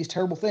Order doing these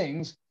terrible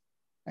things,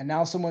 and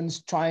now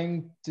someone's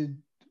trying to,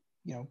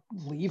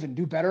 leave and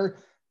do better.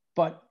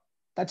 But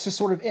that's just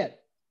sort of it.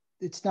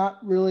 It's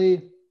not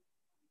really,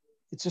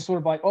 it's just sort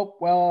of like, oh,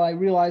 well, I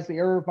realized the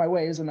error of my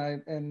ways and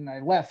I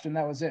left, and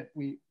that was it.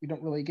 We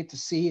don't really get to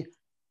see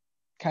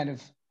kind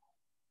of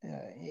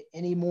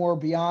any more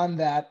beyond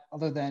that,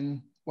 other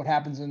than what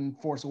happens in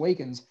Force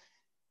Awakens.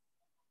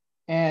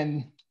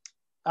 And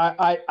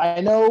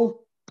I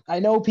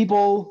know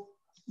people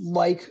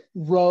like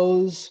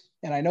Rose,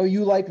 and I know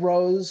you like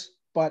Rose,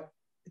 but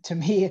to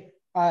me,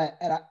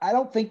 and I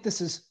don't think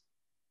this is,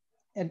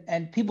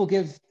 and people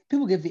give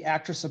the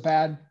actress a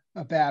bad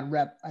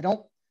rep.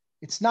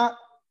 It's not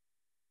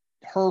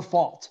her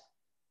fault.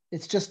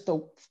 It's just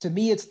to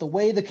me, it's the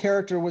way the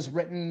character was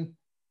written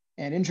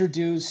and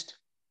introduced.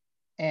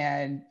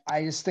 And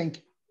I just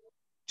think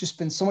just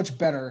been so much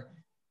better.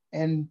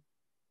 And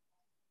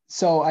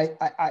so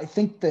I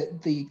think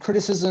that the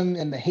criticism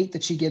and the hate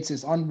that she gets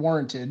is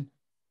unwarranted,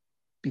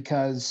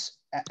 because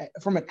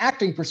from an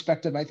acting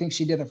perspective, I think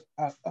she did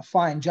a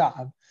fine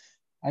job.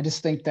 I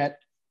just think that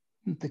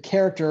the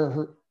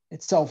character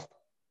itself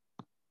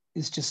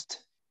is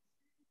just,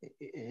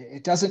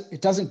 it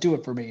doesn't do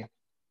it for me.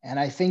 And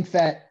I think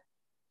that,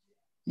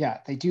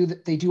 they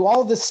do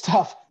all of this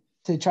stuff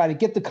to try to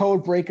get the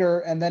code breaker,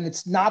 and then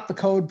it's not the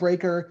code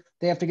breaker.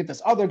 They have to get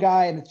this other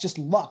guy, and it's just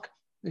luck.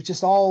 It's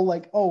just all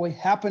like, oh, we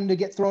happen to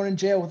get thrown in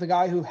jail with a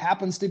guy who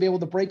happens to be able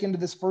to break into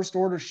this First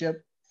Order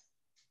ship.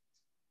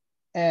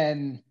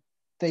 And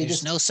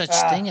there's no such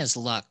thing as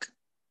luck.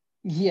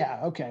 Yeah.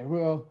 Okay.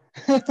 Well,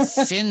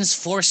 Finn's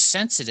force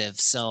sensitive.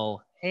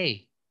 So,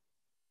 hey.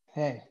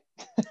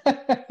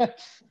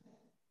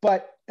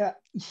 But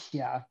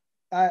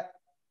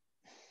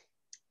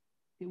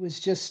it was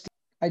just,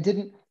 I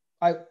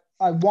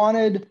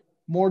wanted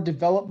more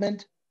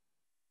development.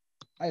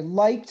 I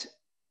liked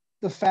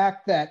the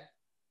fact that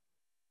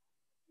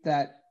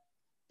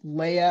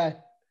Leia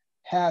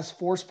has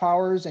force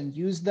powers and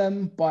use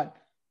them, but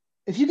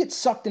if you get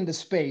sucked into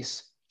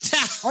space,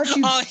 aren't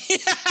you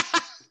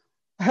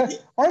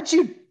aren't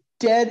you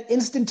dead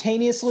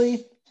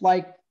instantaneously?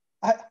 Like,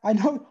 I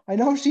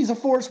know she's a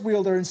force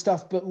wielder and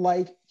stuff, but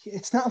like,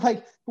 it's not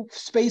like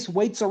space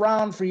waits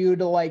around for you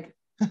to like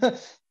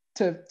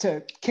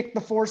to kick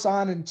the force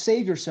on and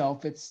save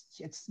yourself. It's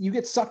you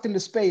get sucked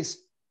into space,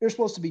 you're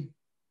supposed to be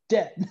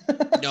dead.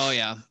 Oh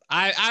yeah,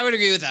 I would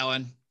agree with that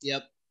one.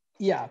 Yep.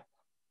 Yeah,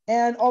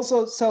 and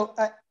also, so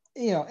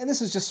and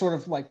this is just sort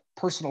of like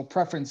personal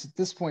preference at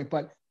this point,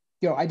 but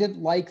I did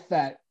like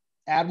that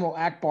Admiral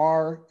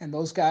Akbar and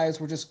those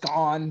guys were just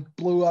gone,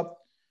 blew up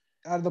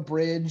out of the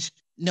bridge.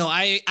 No,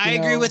 I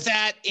agree with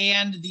that.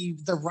 And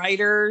the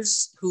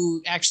writers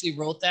who actually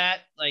wrote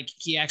that, like,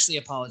 he actually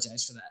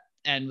apologized for that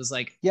and was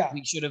like,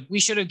 we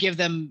should have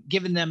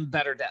given them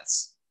better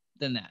deaths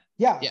than that.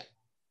 Yeah.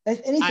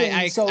 Anything.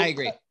 I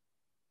agree.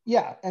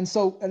 Yeah. And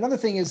so another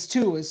thing is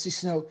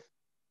just,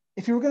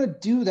 if you were going to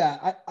do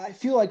that, I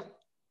feel like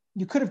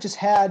you could have just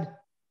had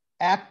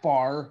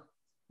Akbar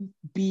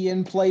be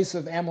in place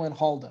of Amilyn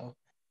Holdo.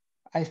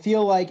 I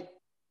feel like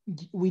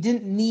we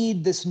didn't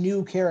need this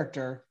new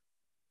character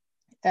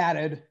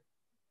added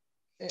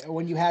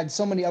when you had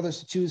so many others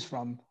to choose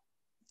from.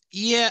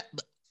 Yeah,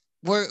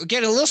 we're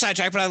getting a little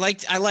sidetracked, but I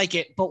like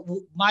it. But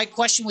my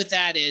question with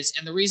that is,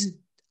 and the reason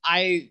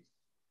I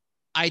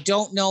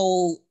don't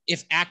know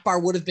if Akbar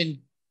would have been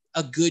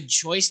a good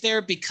choice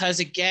there, because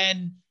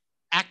again,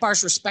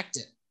 Akbar's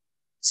respected.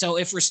 So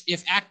if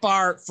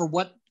Akbar, for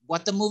what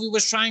the movie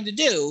was trying to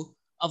do,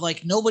 of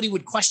like, nobody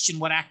would question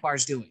what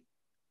Akbar's doing.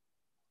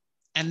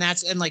 And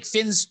like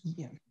Finn's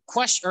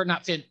question, or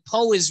not Finn,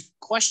 Poe is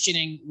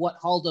questioning what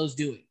Holdo's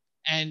doing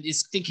and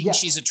is thinking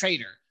she's a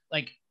traitor.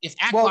 Like, if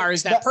Akbar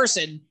is that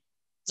person,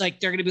 it's like,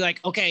 they're going to be like,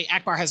 okay,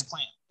 Akbar has a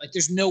plan. Like,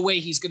 there's no way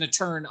he's going to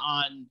turn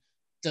on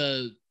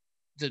the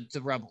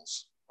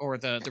rebels or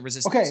the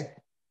resistance. Okay.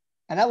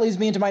 And that leads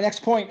me into my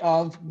next point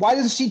of, why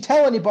doesn't she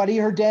tell anybody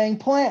her dang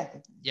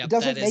plan? It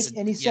doesn't make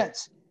any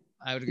sense.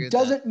 I would agree. It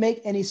doesn't make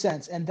any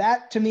sense. And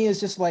that to me is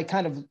just like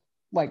kind of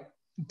like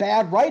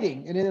bad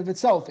writing in and of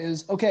itself.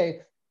 Is, okay,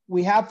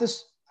 we have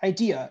this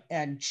idea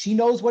and she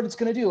knows what it's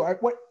going to do.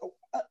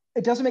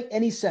 It doesn't make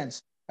any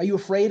sense. Are you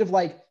afraid of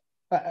like,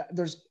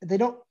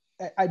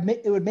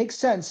 it would make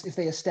sense if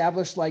they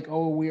established like,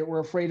 oh, we're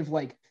afraid of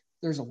like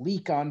there's a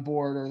leak on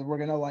board, or we're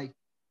gonna like,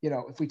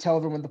 if we tell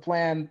everyone the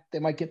plan, they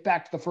might get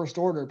back to the First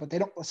Order, but they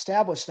don't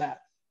establish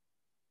that.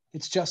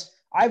 It's just,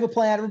 I have a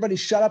plan, everybody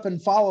shut up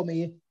and follow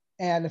me.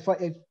 And if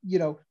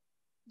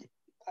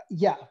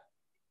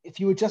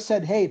you had just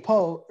said, hey,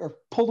 Poe, or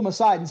pulled him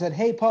aside and said,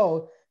 hey,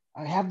 Poe,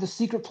 I have the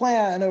secret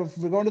plan of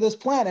we're going to this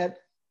planet,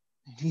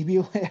 he'd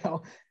be,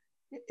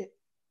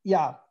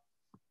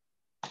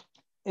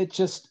 it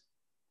just,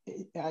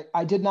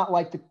 I did not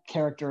like the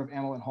character of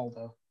Amilyn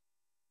Holdo.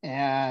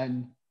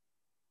 And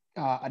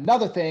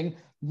another thing,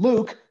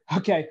 Luke.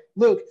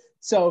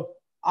 So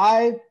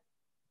I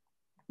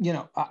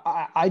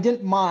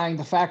didn't mind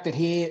the fact that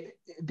he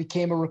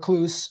became a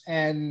recluse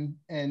and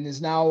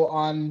is now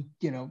on,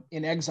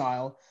 in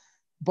exile,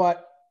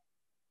 but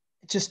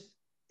just,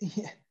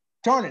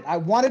 darn it. I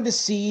wanted to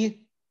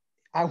see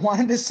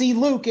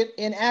Luke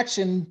in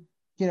action,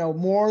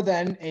 more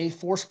than a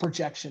force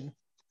projection.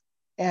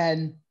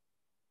 And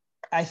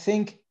I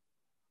think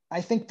I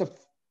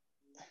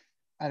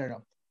don't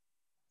know.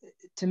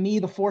 To me,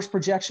 the force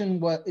projection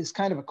is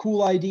kind of a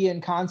cool idea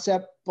and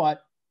concept,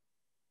 but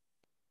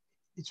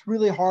it's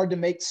really hard to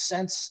make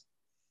sense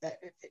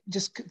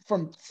just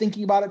from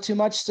thinking about it too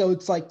much. So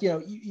it's like,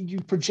 you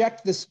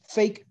project this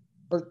fake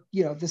or,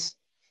 this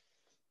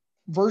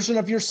version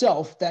of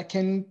yourself that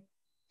can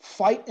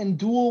fight and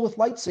duel with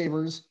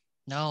lightsabers.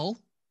 No.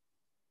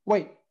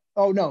 Wait.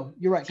 Oh, no,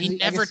 you're right. He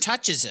never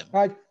touches him.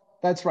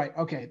 That's right.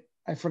 Okay.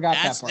 I forgot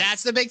that part.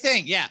 That's the big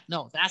thing. Yeah.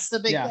 No, that's the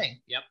big thing.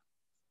 Yep.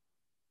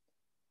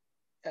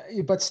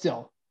 But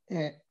still.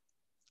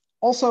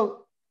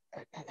 Also,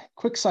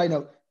 quick side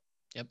note.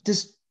 Yep.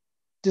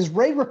 Does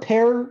Rey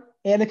repair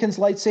Anakin's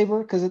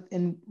lightsaber? Because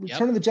in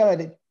Return of the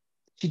Jedi,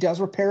 she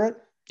does repair it.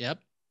 Yep.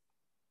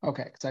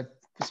 Okay, because I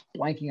was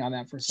blanking on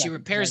that for a second. She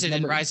repairs it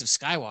in Rise of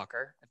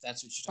Skywalker, if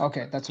that's what you're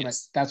talking about. Okay,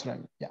 that's what I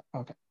yeah,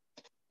 okay.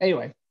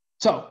 Anyway,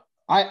 so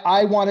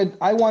I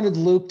wanted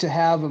Luke to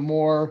have a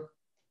more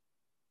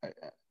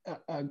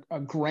a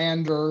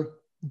grander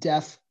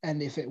death, and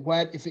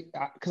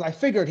because I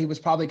figured he was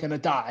probably going to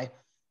die,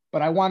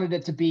 but I wanted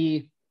it to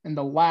be in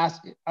the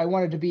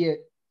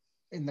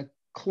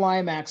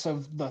climax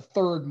of the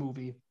third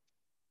movie,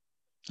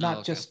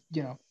 not just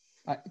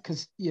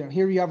because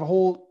here you have a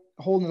whole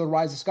nother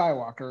Rise of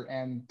Skywalker,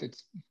 and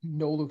it's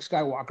no Luke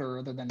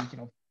Skywalker other than a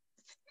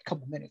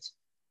couple minutes.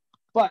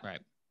 But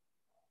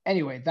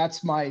anyway,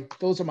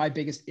 those are my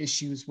biggest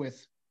issues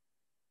with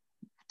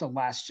The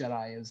Last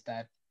Jedi, is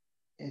that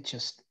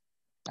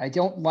I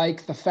don't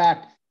like the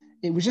fact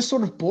it was just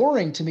sort of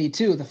boring to me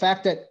too. The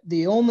fact that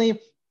you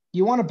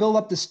want to build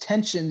up this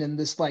tension and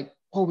this like,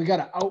 oh, we got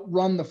to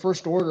outrun the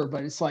First Order,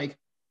 but it's like,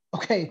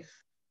 okay,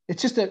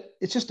 it's just a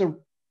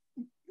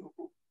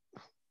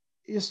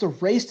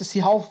race to see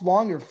how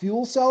long your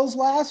fuel cells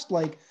last.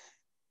 Like,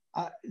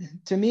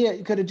 to me,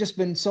 it could have just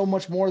been so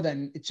much more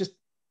than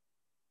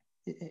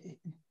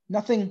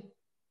nothing.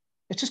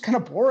 It's just kind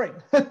of boring.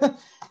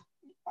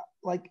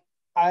 Like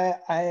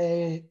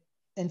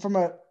and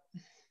from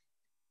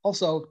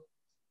also,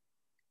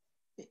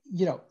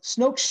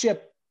 Snoke's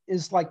ship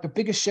is like the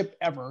biggest ship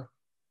ever.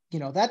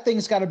 That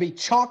thing's got to be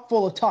chock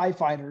full of TIE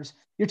fighters.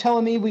 You're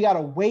telling me we got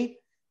to wait,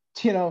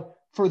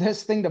 for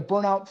this thing to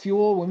burn out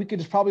fuel when we could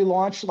just probably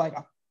launch like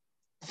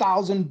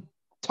 1,000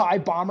 TIE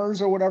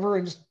bombers or whatever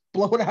and just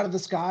blow it out of the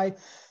sky.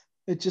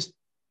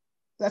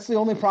 That's the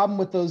only problem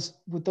with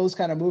those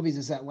kind of movies,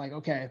 is that like,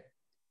 okay,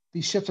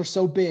 these ships are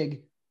so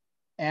big.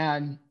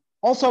 And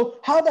also,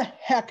 how the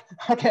heck,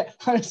 okay,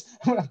 I'm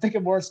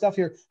thinking more stuff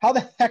here. How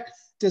the heck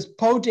does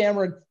Poe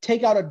Dameron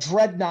take out a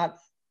dreadnought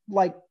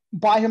like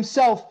by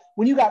himself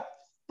when you got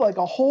like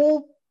a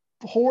whole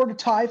horde of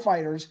TIE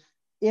fighters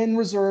in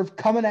reserve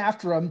coming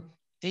after him?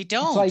 They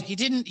don't. Like, he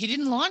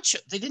didn't launch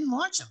it. They didn't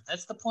launch him.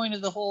 That's the point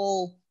of the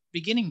whole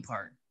beginning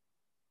part.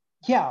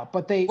 Yeah,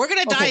 but we're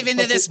gonna dive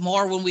into this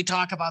more when we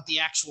talk about the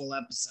actual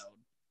episode.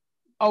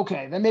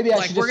 Okay, then maybe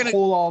I should just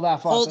hold all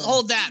that.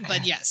 Hold that,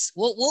 but yes,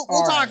 we'll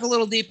talk a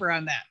little deeper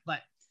on that.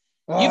 But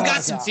you've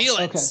got some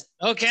feelings.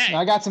 Okay.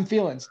 I got some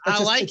feelings.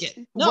 I like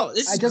it. No,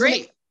 this is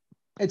great.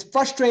 It's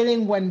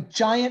frustrating when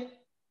giant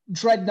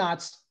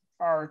dreadnoughts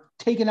are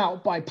taken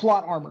out by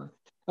plot armor.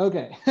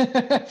 Okay.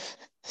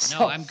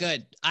 No, I'm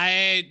good.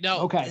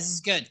 Okay. This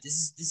is good.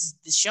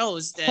 This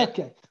shows that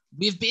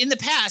in the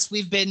past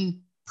we've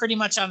been pretty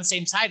much on the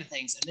same side of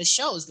things, and this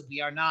shows that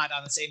we are not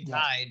on the same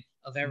side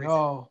of everything.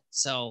 No.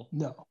 So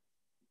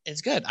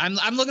it's good.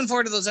 I'm looking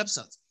forward to those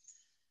episodes.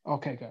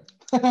 Okay, good.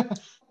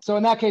 So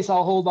in that case,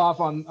 I'll hold off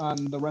on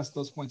the rest of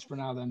those points for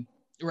now then.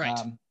 Right.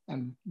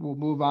 And we'll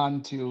move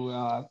on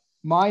to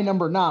my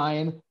number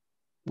 9,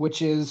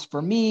 which is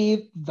for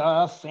me,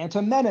 The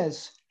Phantom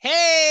Menace.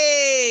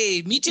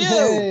 Hey, me too.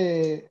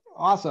 Hey,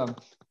 awesome.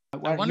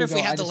 I wonder if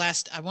we have the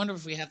last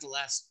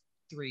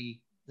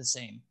 3 the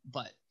same,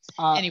 but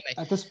anyway,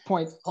 at this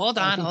point, hold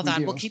on.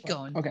 We'll keep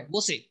going. Okay.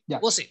 We'll see. Yeah.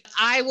 We'll see.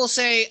 I will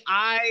say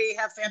I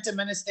have Phantom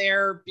Menace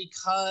there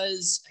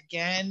because,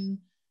 again,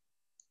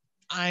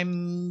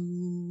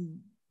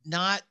 I'm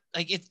not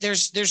like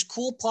there's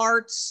cool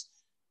parts.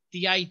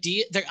 The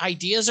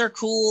ideas are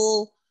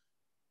cool.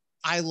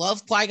 I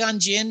love Qui-Gon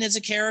Jinn as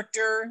a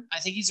character. I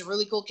think he's a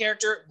really cool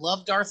character.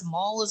 Love Darth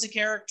Maul as a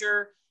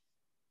character.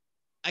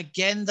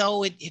 Again,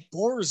 though, it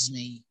bores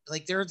me.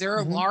 Like there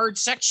are large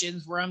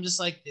sections where I'm just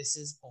like, this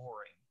is boring.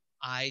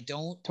 I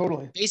don't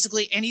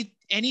basically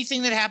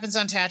anything that happens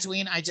on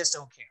Tatooine, I just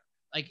don't care.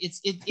 Like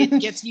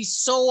it gets me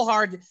so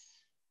hard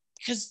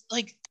because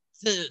like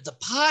the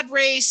pod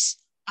race,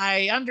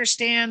 I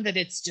understand that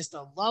it's just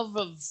a love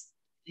of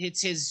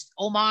it's his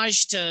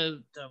homage to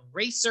the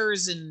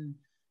racers and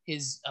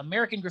his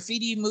American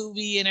Graffiti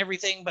movie and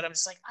everything, but I'm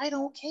just like, I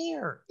don't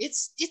care.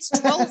 It's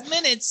 12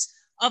 minutes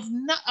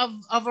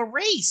of a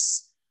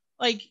race.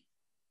 Like,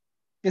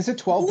 is it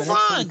 12 minutes?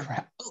 Holy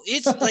crap.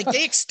 It's like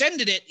they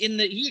extended it in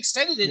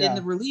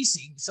the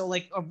releasing. So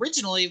like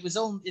originally it was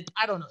only,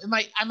 I don't know.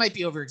 I might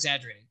be over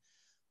exaggerating,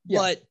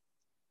 but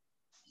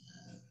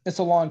it's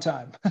a long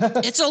time.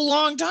 It's a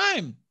long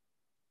time.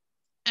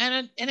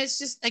 And it's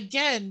just,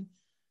 again,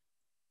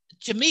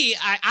 to me,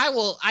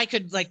 I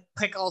could like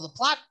pick all the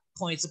plot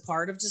points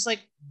apart of just like,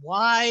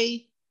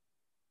 why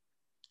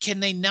is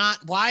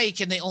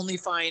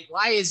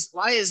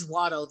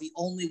Watto the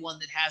only one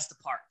that has the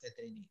part that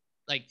they need?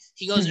 Like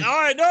he goes, oh,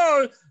 I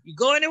know, you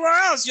go anywhere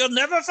else, you'll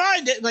never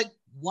find it. Like,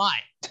 why?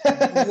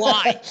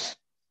 Why?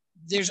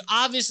 There's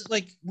obviously,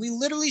 like, we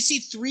literally see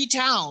 3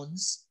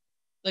 towns.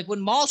 Like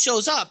when Maul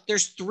shows up,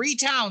 there's 3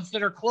 towns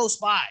that are close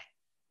by.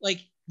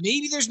 Like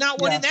maybe there's not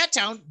one in that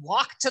town.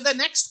 Walk to the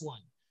next one.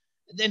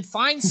 Then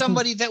find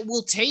somebody that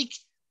will take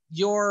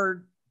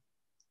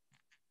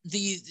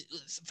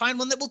find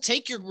one that will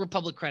take your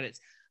Republic credits.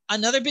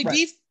 Another big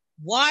beef.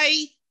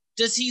 Why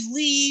does he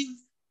leave?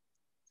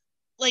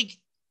 Like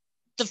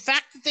the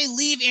fact that they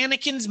leave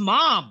Anakin's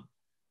mom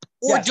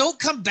or don't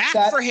come back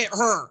for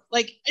her.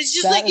 Like, it's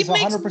just like, it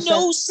makes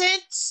no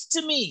sense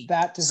to me.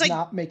 That does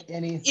not make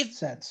any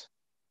sense.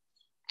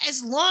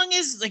 As long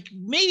as, like,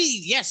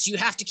 maybe, yes, you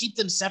have to keep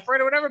them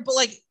separate or whatever, but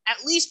like,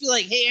 at least be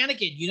like, hey,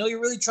 Anakin, you know,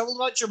 you're really troubled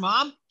about your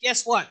mom.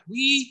 Guess what?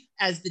 We,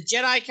 as the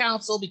Jedi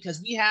Council,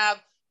 because we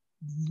have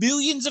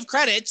millions of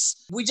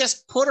credits, we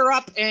just put her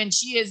up and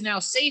she is now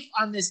safe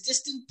on this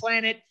distant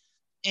planet.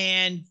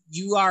 And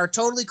you are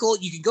totally cool.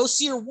 You can go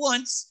see her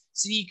once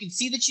so you can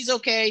see that she's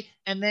okay.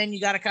 And then you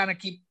got to kind of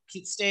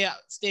stay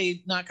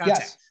not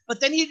contact. Yes.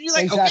 But then you're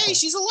like, okay,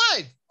 she's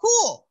alive.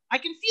 Cool. I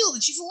can feel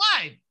that she's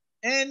alive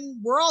and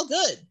we're all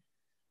good.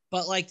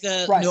 But like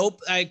nope,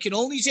 I can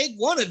only take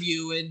one of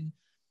you and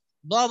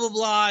blah, blah,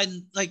 blah.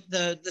 And like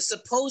the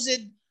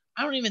supposed,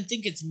 I don't even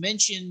think it's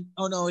mentioned.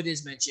 Oh no, it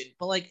is mentioned.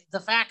 But like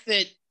the fact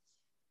that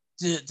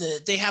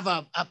they have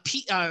a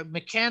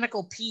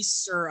mechanical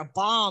piece or a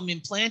bomb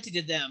implanted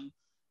in them.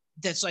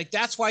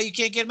 That's why you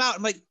can't get them out.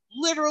 I'm like,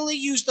 literally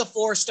use the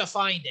Force to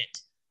find it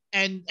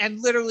and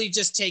literally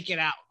just take it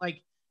out.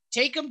 Like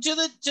take them to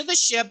the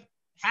ship,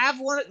 have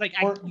one, like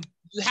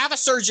you have a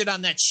surgeon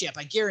on that ship.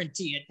 I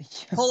guarantee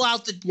it. Pull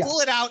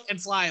it out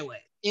and fly away.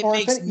 It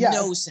makes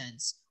no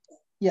sense.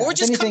 Yeah, or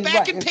just come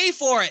back and pay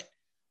for it.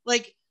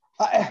 Like,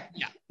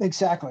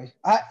 exactly.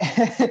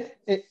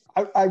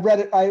 I read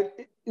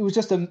it. It was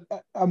just a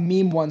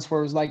meme once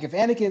where it was like, if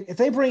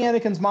they bring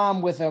Anakin's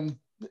mom with him,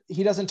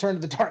 he doesn't turn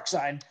to the dark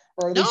side,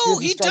 or at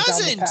least he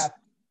doesn't.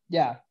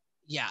 Yeah.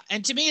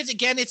 And to me,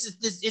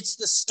 it's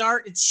the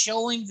start. It's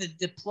showing the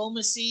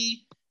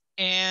diplomacy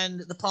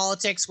and the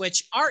politics,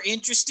 which are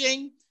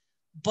interesting,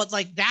 but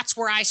like that's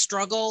where I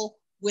struggle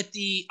with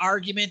the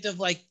argument of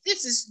like,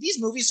 these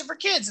movies are for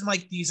kids, and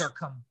like these are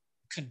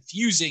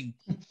confusing.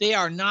 They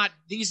are not.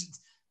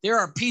 There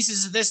are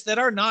pieces of this that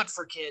are not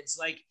for kids.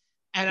 Like.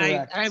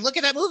 And I look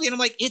at that movie and I'm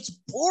like, it's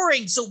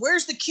boring. So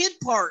where's the kid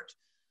part?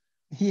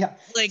 Yeah.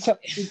 Like,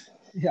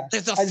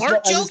 there's a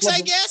fart jokes,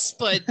 I guess,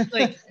 but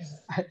like.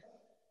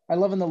 I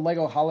love in the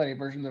Lego holiday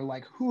version, they're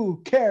like,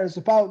 who cares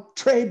about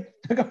trade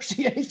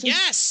negotiations?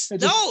 Yes.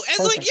 No.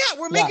 And like,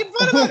 we're making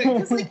fun about it.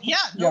 It's like,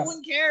 no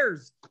one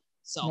cares.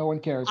 So no one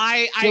cares.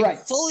 I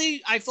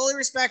fully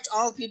respect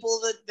all the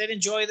people that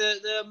enjoy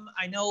them.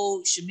 I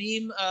know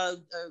Shamim, a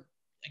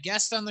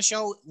guest on the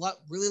show,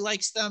 really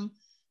likes them.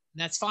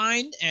 And that's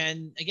fine.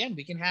 And again,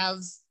 we can have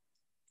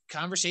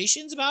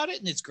conversations about it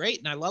and it's great.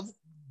 And I love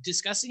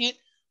discussing it,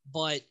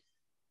 but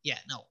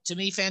to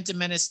me, Phantom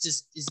Menace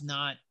just is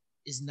not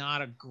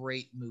a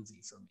great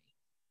movie for me.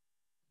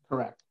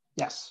 Correct.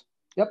 Yes.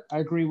 Yep. I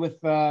agree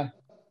with all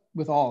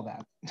of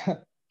that.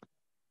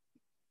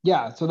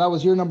 So that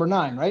was your number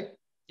 9, right?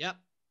 Yep.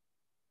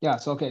 Yeah.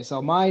 So, okay.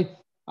 So I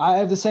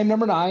have the same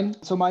number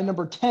 9. So my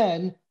number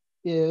 10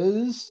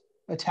 is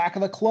Attack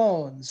of the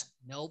Clones.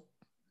 Nope.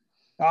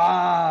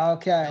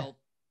 Okay. Nope.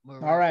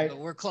 All right.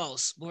 We're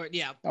close.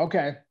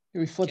 Okay.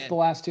 We flipped the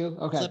last 2.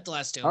 Okay. Flipped the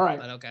last 2. All right.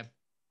 But okay.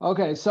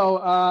 Okay.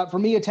 So for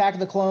me, Attack of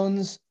the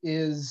Clones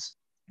is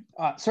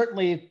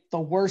certainly the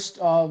worst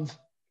of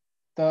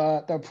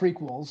the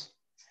prequels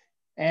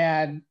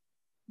and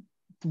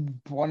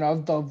one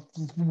of the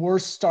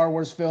worst Star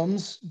Wars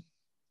films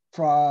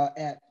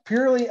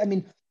purely, I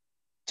mean,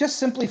 just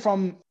simply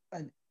from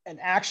an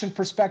action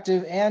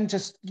perspective and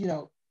just,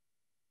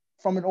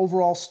 from an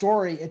overall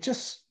story, it's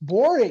just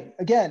boring.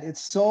 Again,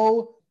 it's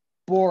so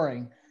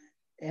boring.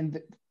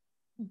 And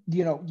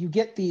you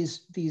get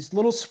these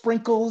little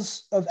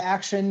sprinkles of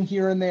action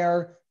here and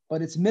there,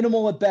 but it's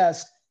minimal at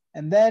best.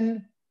 And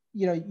then,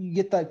 you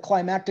get the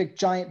climactic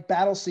giant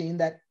battle scene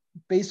that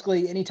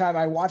basically anytime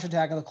I watch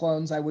Attack of the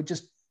Clones, I would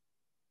just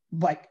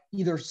like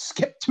either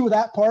skip to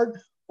that part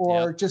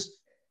or just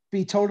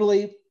be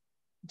totally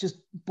just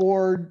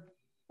bored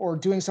or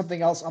doing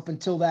something else up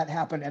until that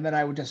happened. And then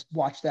I would just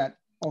watch that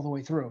all the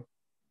way through.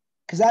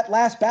 Because that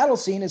last battle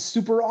scene is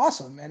super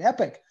awesome and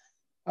epic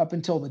up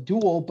until the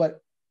duel.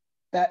 But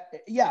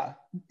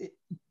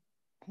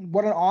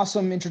what an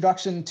awesome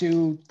introduction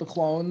to the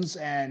clones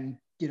and,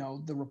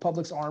 the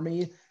Republic's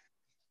army.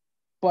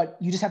 But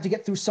you just have to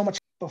get through so much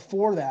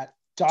before that,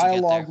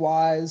 dialogue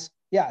wise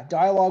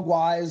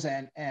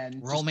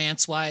and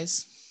romance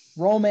wise.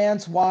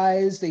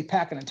 They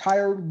pack an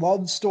entire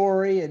love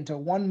story into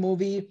one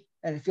movie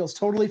and it feels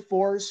totally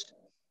forced.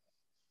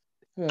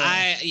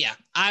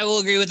 I will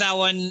agree with that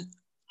one.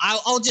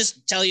 I'll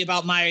just tell you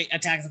about my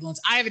Attack of the Clones.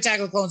 I have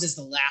Attack of the Clones as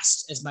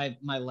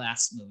my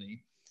last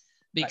movie,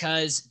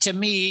 because to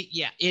me,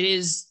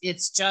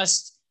 it's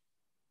just,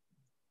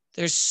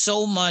 there's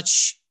so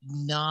much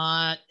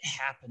not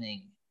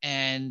happening.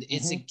 And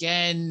it's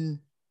again,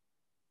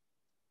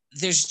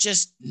 there's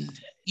just,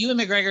 Ewan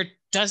McGregor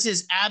does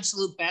his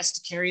absolute best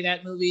to carry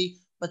that movie,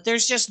 but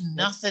there's just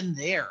nothing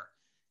there.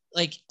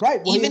 Like,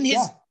 even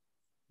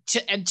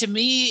to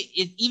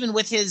me, even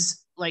with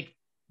his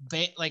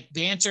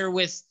banter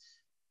with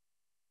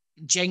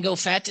Jango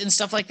Fett and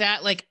stuff like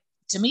that, like,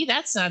 to me,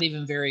 that's not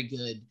even very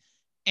good.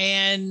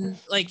 And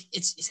like,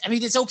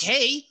 it's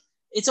okay.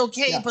 It's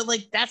okay, but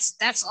like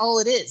that's all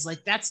it is.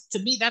 Like, that's, to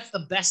me, that's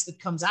the best that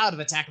comes out of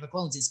Attack of the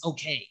Clones is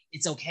okay.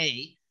 It's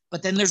okay,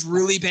 but then there's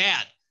really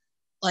bad.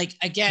 Like,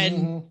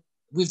 again,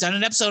 we've done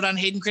an episode on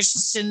Hayden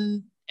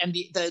Christensen and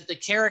the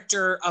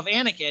character of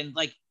Anakin.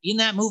 Like, in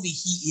that movie,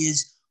 he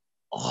is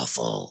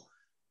awful.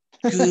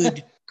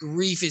 Good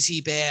grief, is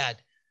he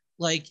bad?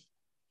 Like,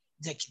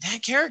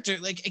 that character.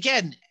 Like,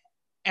 again,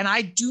 and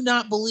I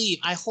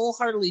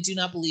wholeheartedly do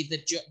not believe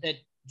that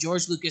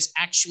George Lucas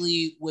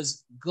actually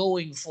was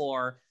going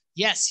for,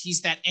 yes,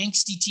 he's that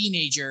angsty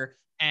teenager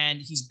and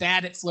he's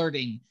bad at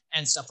flirting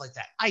and stuff like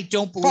that. I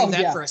don't believe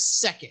that for a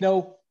second.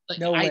 No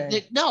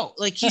way.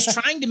 Like, he's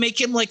trying to make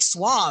him like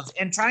suave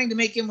and trying to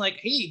make him like,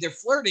 hey, they're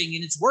flirting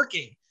and it's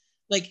working.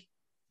 Like,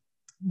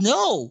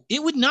 no,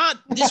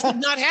 this would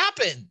not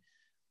happen.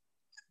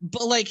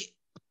 But like,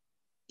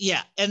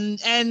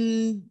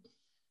 and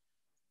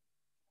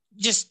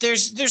just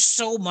there's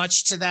so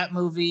much to that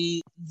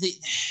movie.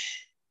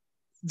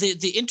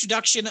 The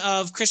introduction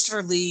of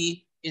Christopher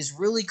Lee is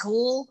really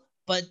cool,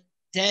 but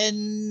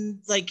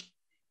then like,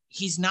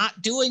 he's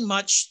not doing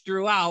much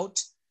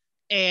throughout,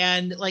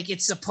 and like,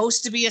 it's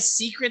supposed to be a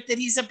secret that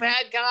he's a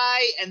bad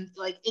guy, and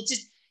like,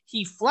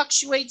 he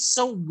fluctuates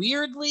so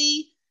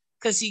weirdly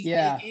because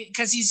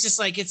he's just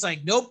like, it's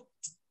like, nope,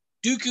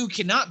 Dooku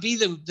cannot be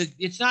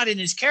it's not in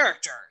his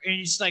character, and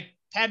he's like,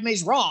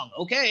 Padme's wrong,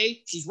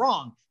 okay, she's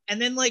wrong,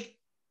 and then like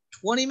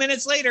 20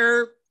 minutes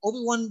later,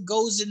 Obi-Wan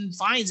goes and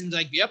finds him,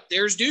 like, yep,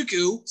 there's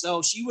Dooku,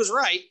 so she was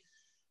right.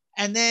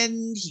 And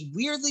then he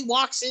weirdly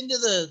walks into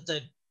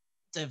the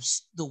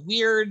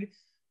weird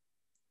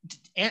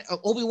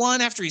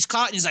Obi-Wan after he's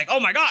caught, and he's like, oh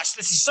my gosh,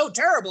 this is so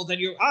terrible that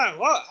you're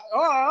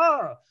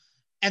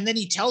and then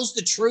he tells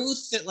the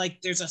truth that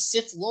like there's a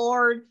Sith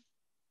Lord,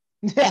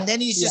 and then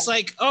he's just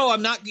like, oh,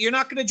 you're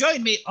not going to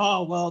join me.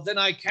 Oh, well, then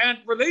I can't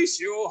release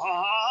you.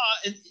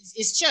 And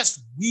it's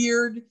just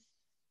weird.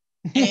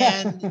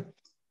 And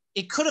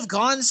it could have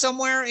gone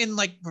somewhere in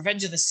like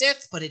Revenge of the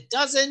Sith, but it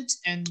doesn't.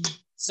 And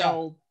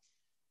so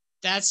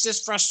that's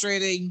just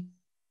frustrating.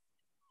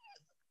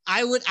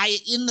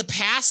 In the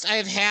past,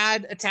 I've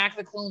had Attack of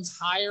the Clones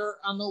higher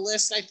on the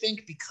list, I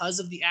think, because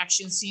of the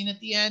action scene at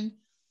the end.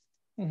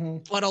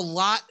 But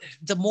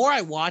the more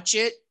I watch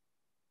it,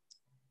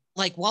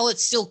 like, while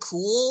it's still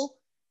cool,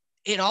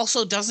 it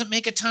also doesn't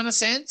make a ton of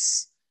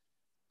sense.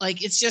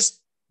 Like, it's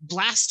just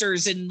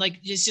blasters and like,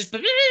 it's just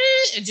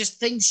and just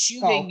things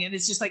shooting, and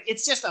it's just like,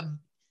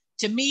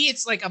 to me,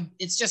 it's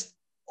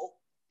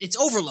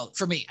overload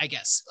for me, I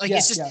guess. Like,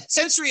 it's just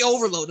sensory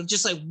overload of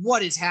just like,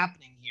 what is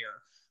happening here?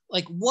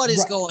 Like, what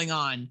is going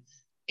on?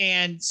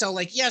 And so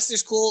like, yes,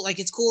 there's cool. Like,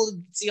 it's cool to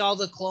see all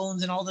the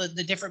clones and all the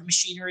different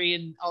machinery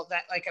and all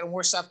that, like, kind of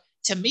war stuff.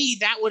 To me,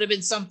 that would have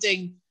been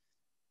something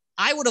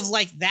I would have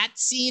liked, that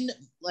scene,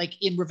 like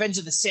in Revenge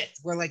of the Sith,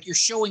 where like you're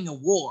showing a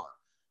war,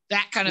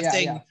 that kind of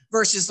thing,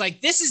 versus like,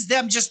 this is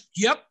them just,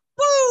 yep,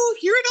 woo,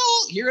 here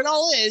it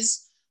all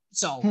is.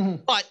 So,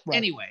 but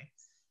anyway,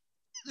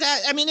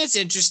 it's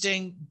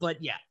interesting, but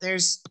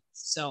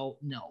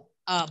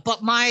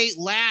but my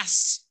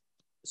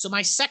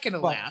second to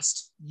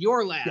last,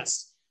 your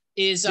last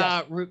is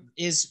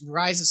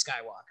Rise of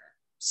Skywalker.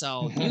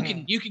 So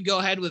you can go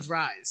ahead with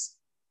Rise.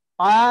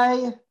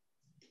 I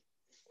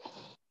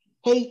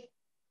hate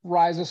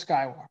Rise of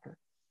Skywalker.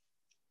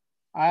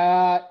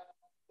 I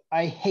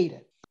hate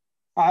it.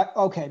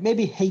 Okay,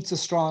 maybe hate's a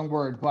strong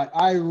word, but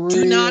I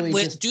really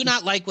do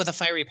not like with a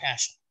fiery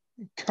passion.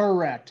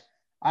 Correct.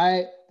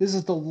 This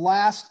is the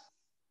last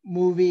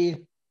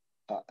movie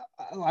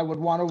I would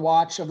want to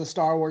watch of the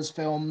Star Wars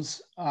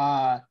films.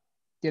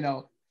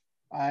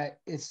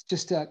 It's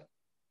just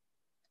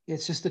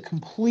a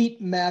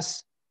complete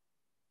mess.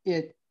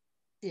 It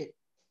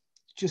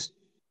just,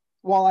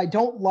 while I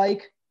don't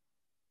like,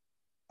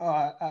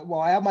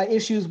 while I have my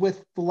issues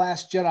with The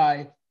Last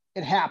Jedi,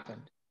 it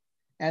happened.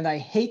 And I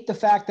hate the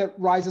fact that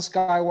Rise of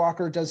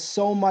Skywalker does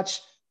so much,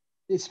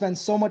 it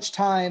spends so much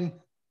time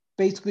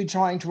basically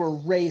trying to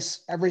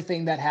erase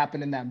everything that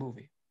happened in that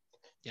movie.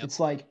 Yep. It's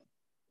like,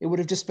 it would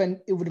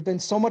have been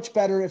so much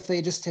better if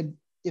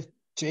if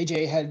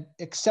JJ had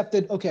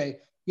accepted, okay,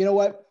 you know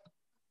what?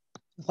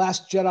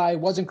 Last Jedi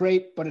wasn't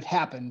great, but it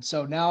happened.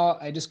 So now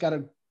I just got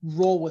to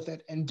roll with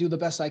it and do the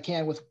best I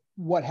can with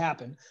what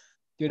happened,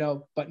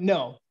 but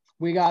no,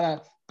 we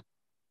gotta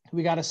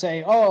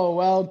say, oh,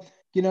 well,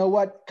 you know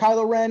what,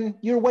 Kylo Ren,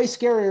 you're way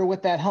scarier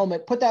with that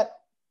helmet. Put that,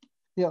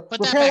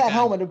 repair that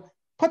helmet.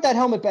 Put that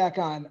helmet back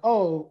on.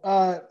 Oh,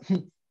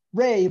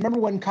 Rey, remember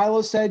when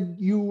Kylo said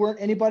you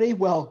weren't anybody?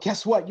 Well,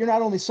 guess what? You're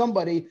not only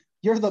somebody,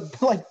 you're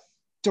the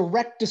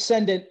direct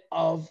descendant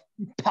of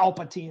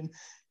Palpatine.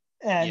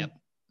 And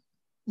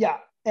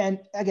and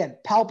again,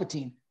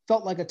 Palpatine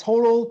felt like a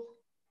total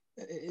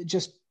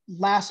just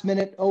last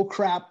minute, oh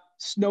crap,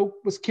 Snoke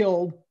was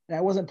killed and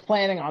I wasn't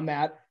planning on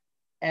that.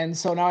 And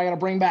so now I got to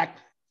bring back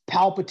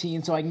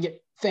Palpatine so I can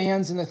get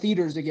fans in the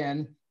theaters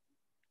again.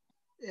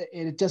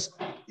 It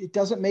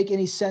doesn't make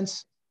any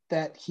sense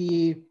that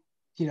he,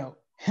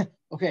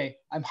 okay,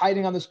 I'm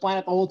hiding on this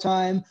planet the whole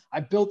time. I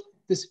built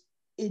this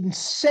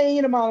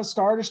insane amount of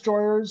Star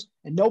Destroyers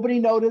and nobody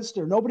noticed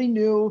or nobody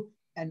knew.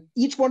 And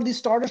each one of these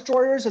Star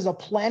Destroyers is a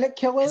planet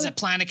killer. Is a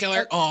planet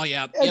killer? Oh,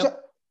 yeah.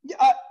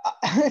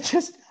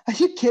 Are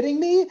you kidding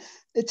me?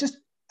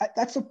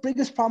 That's the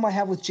biggest problem I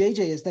have with JJ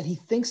is that he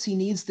thinks he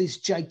needs these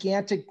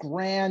gigantic,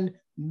 grand,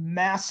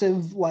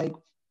 massive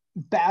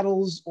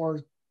battles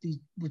or these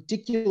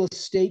ridiculous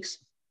stakes,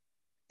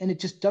 and it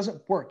just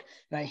doesn't work.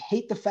 And I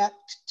hate the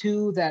fact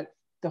too that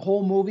the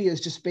whole movie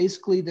is just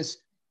basically this,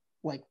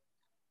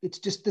 it's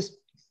just this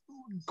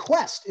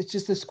quest. It's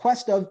just this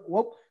quest of,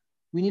 well,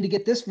 we need to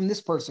get this from this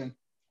person,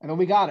 and then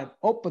we got it.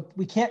 Oh, but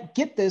we can't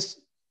get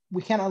this.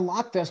 We can't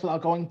unlock this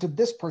without going to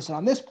this person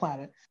on this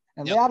planet,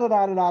 and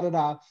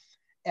da.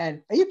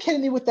 And are you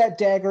kidding me with that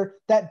dagger?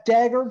 That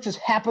dagger just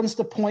happens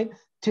to point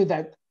to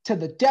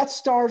the Death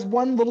Star's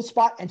one little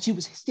spot, and she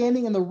was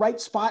standing in the right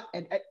spot.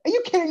 And are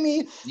you kidding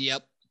me?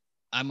 Yep,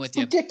 I'm with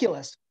you.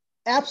 Ridiculous,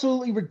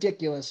 absolutely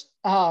ridiculous.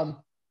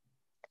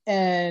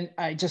 And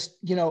I just,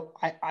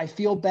 I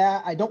feel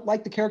bad. I don't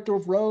like the character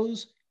of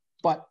Rose,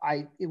 but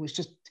I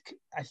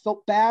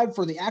felt bad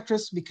for the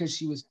actress because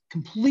she was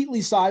completely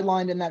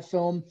sidelined in that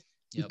film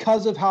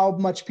because of how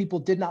much people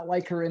did not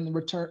like her in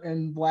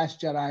The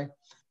Last Jedi.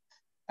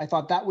 I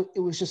thought it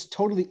was just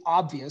totally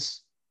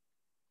obvious,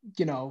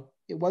 Leia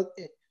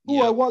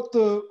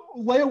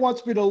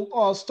wants me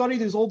to study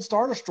these old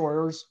Star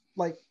Destroyers.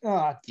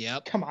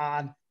 Come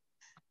on.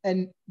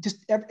 And just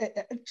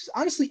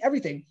honestly,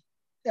 everything.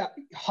 Yeah,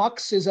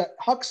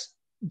 Hux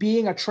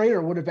being a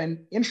traitor would have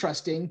been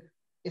interesting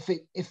if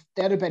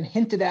that had been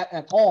hinted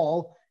at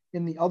all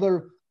in the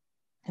other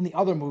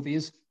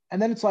movies.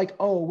 And then it's like,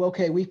 oh,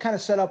 okay, we kind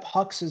of set up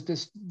Hux as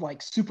this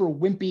super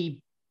wimpy,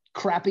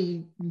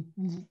 crappy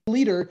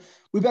leader.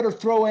 We better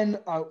throw in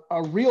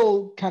a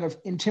real kind of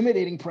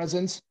intimidating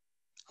presence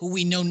who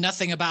we know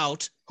nothing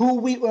about, who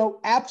we know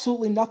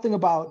absolutely nothing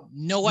about.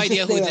 No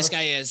idea who this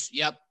guy is.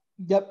 Yep.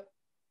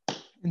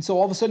 And so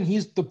all of a sudden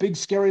he's the big,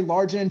 scary,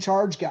 large and in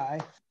charge guy.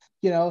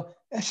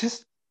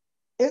 It's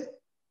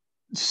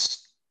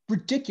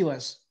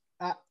ridiculous.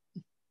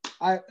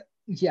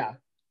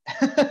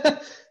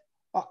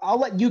 I'll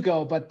let you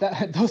go, but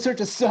those are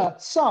just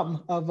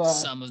some of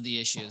the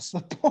issues.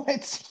 The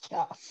points.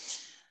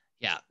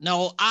 Yeah.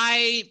 No,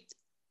 I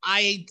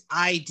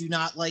do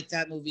not like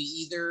that movie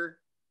either.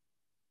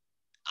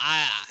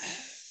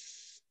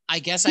 I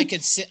guess I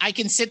can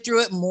sit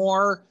through it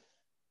more.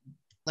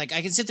 I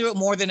can sit through it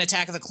more than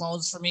Attack of the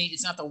Clones for me.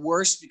 It's not the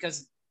worst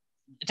because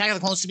Attack of the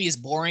Clones to me is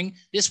boring.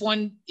 This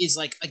one is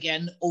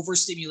again,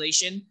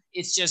 overstimulation.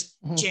 It's just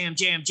jam,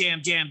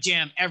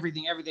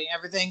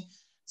 everything.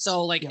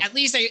 So at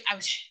least I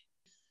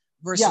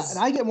versus. Yeah, and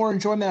I get more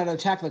enjoyment out of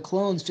Attack of the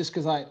Clones just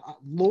because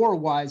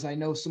lore-wise, I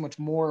know so much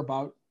more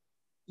about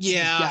the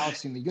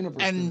galaxy and the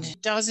universe. And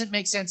it doesn't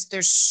make sense.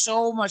 There's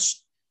so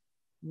much,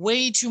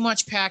 way too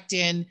much packed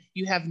in.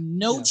 You have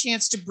no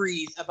chance to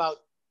breathe about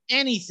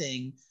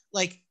anything.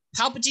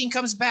 Palpatine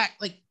comes back.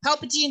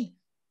 Palpatine,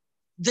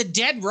 the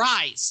dead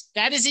rise.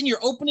 That is in your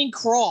opening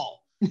crawl.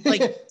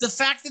 The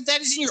fact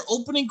that is in your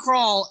opening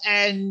crawl,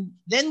 and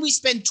then we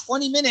spend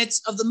 20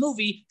 minutes of the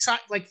movie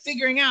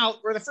figuring out,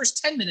 or the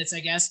first 10 minutes, I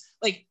guess,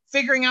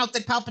 figuring out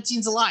that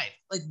Palpatine's alive.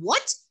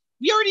 What?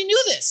 We already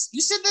knew this.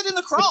 You said that in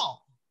the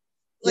crawl.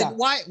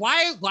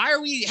 Why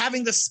are we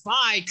having the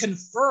spy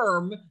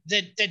confirm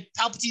that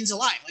Palpatine's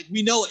alive?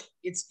 We know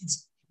it.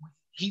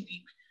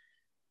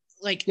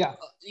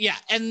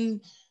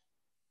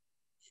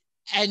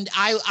 And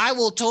I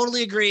will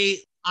totally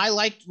agree. I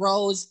liked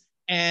Rose,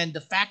 and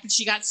the fact that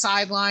she got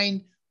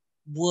sidelined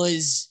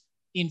was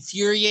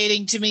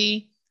infuriating to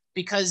me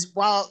because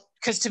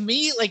to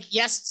me, like,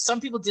 yes, some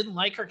people didn't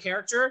like her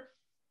character,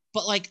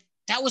 but like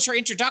that was her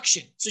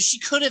introduction. So she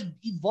could have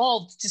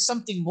evolved to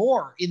something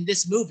more in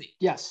this movie.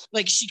 Yes.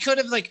 Like she could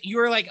have, like, you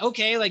were like,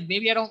 okay, like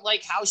maybe I don't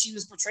like how she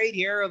was portrayed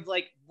here of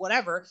like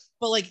whatever,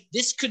 but like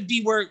this could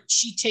be where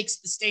she takes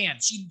the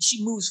stand.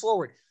 She moves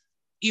forward.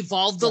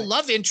 Evolve the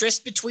love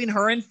interest between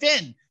her and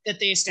Finn that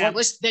they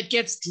established that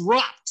gets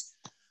dropped.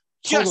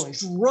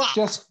 Just dropped.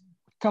 Just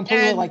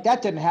completely like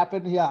that didn't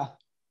happen. Yeah.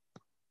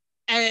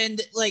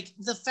 And like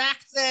the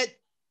fact that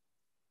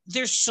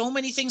there's so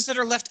many things that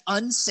are left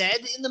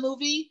unsaid in the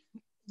movie,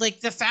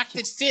 like the fact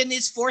that Finn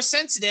is force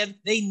sensitive,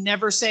 they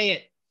never say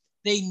it.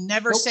 They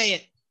never say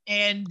it.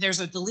 And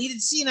there's a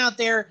deleted scene out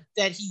there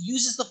that he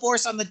uses the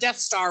force on the Death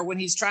Star when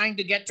he's trying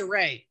to get to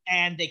Rey,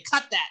 and they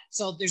cut that.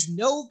 So there's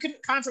no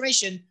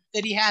confirmation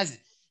that he has it.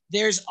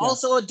 There's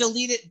also a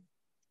deleted,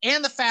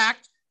 and the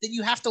fact that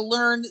you have to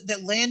learn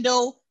that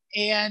Lando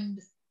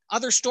and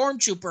other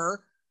Stormtrooper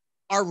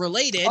are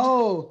related.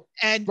 Oh,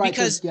 and right,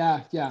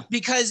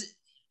 because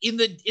in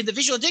the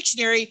visual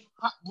dictionary,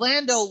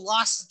 Lando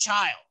lost a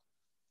child.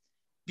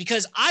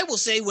 Because I will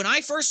say, when I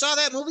first saw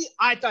that movie,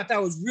 I thought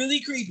that was really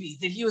creepy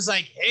that he was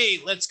like, hey,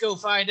 let's go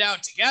find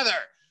out together.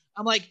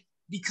 I'm like,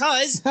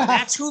 because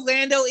that's who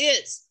Lando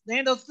is.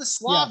 Lando's the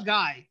suave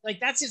guy. Like,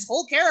 that's his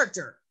whole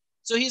character.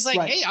 So he's like,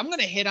 hey, I'm going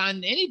to hit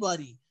on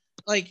anybody.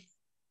 Like,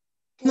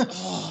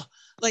 I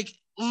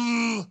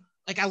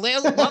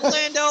love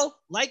Lando,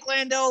 like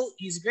Lando.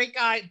 He's a great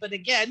guy. But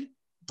again,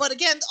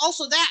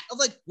 also that of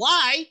like,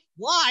 why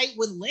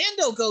when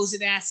Lando goes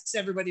and asks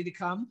everybody to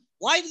come,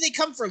 why do they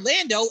come for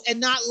Lando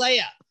and not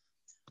Leia?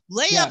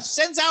 Leia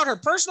sends out her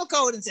personal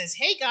code and says,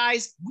 hey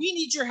guys, we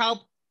need your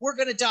help. We're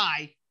going to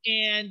die.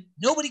 And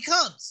nobody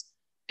comes.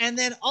 And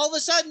then all of a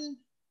sudden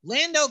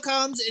Lando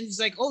comes and he's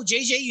like, oh,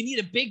 JJ, you need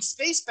a big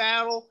space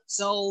battle.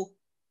 So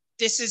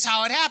this is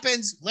how it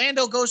happens.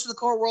 Lando goes to the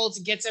core worlds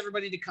and gets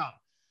everybody to come.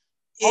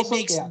 It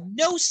makes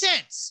no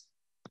sense.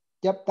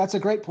 Yep, that's a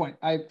great point.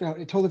 I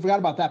totally forgot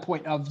about that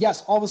point of,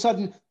 yes, all of a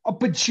sudden a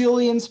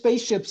bajillion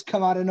spaceships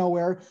come out of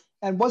nowhere.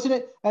 And wasn't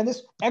it? And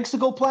this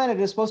Exegol planet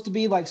is supposed to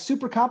be like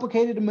super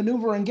complicated to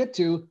maneuver and get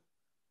to,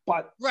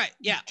 but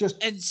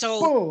and so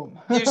boom.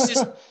 There's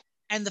just,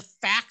 and the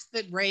fact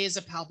that Rey is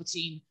a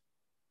Palpatine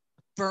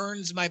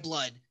burns my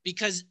blood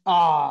because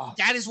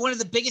that is one of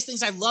the biggest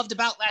things I loved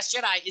about Last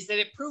Jedi is that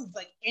it proved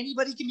like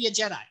anybody can be a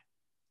Jedi.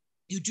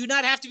 You do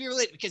not have to be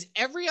related because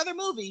every other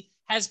movie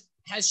has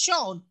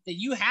shown that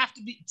you have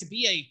to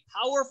be a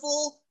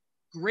powerful,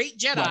 great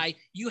Jedi. Right.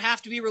 You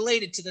have to be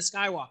related to the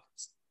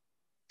Skywalkers.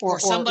 Or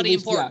somebody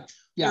least, important,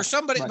 or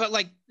somebody, but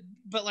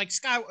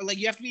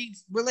you have to be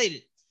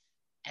related.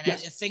 And a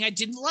thing I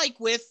didn't like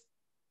with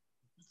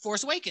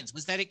Force Awakens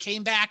was that it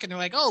came back and they're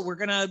like, oh, we're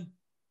gonna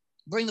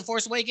bring the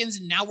Force Awakens,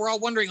 and now we're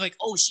all wondering like,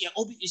 oh, is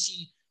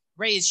she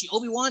Rey? Is she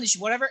Obi-Wan? Is she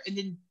whatever? And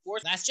then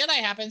Last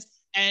Jedi happens,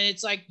 and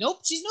it's like,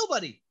 nope, she's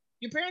nobody.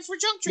 Your parents were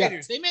junk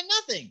traders. They meant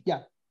nothing.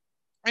 Yeah.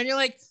 And you're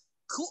like,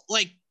 cool.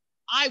 Like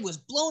I was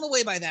blown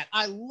away by that.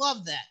 I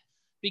love that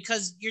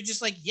because you're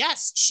just like,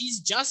 yes,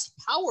 she's just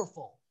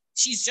powerful.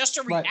 She's just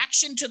a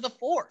reaction to the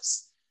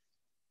Force.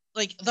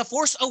 Like the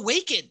Force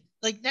awakened.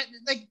 Like that,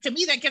 like to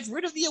me, that gets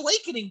rid of the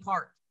awakening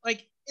part.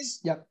 Like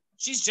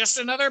she's just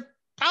another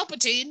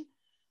Palpatine.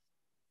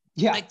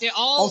 Yeah. Like they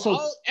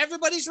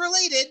everybody's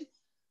related.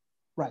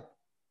 Right.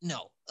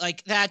 No,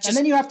 like that just, and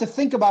then you have to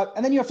think about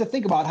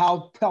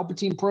how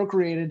Palpatine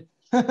procreated.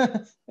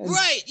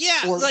 Right.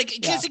 Yeah.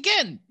 Because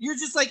again, you're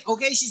just like,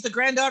 okay, she's the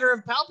granddaughter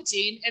of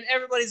Palpatine, and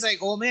everybody's like,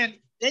 oh man.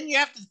 Then you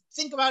have to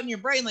think about in your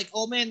brain, like,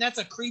 oh man, that's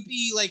a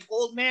creepy, like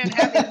old man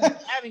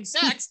having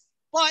sex.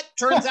 But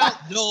turns out,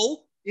 no,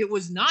 it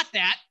was not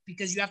that,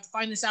 because you have to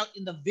find this out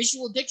in the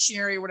visual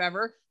dictionary or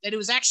whatever, that it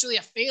was actually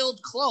a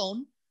failed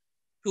clone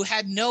who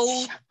had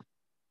no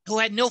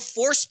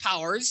force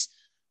powers,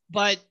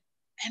 and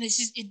it's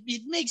just,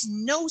 it makes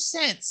no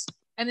sense.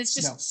 And it's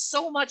just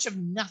so much of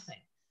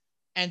nothing.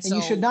 And so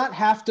you should not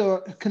have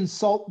to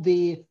consult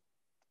the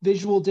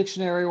visual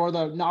dictionary or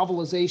the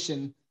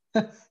novelization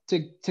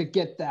to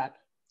get that.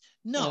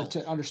 No,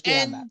 to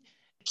understand and that.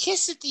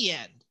 Kiss at the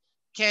end,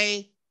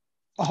 okay?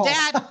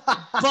 That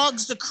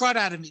bugs the crud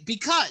out of me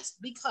because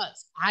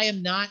I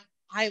am not.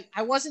 I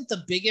wasn't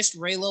the biggest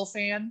Reylo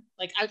fan.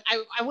 Like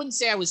I wouldn't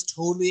say I was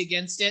totally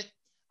against it.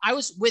 I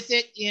was with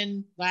it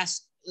in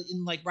Last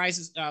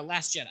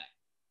Jedi.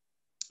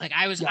 Like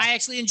I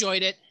actually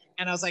enjoyed it,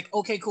 and I was like,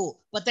 okay, cool.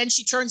 But then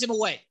she turns him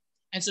away,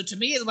 and so to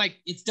me, it's like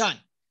it's done.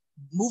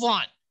 Move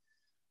on.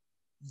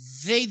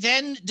 They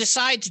then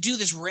decide to do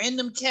this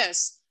random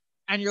kiss,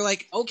 and you're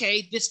like,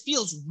 okay, this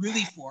feels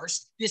really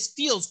forced. This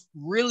feels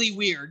really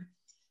weird.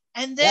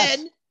 And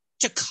then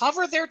to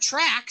cover their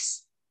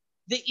tracks,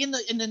 in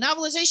the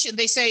novelization,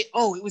 they say,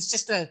 oh, it was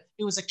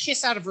a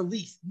kiss out of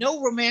relief.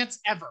 No romance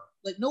ever.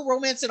 Like no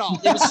romance at all.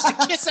 It was just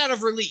a kiss out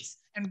of relief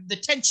and the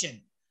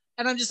tension.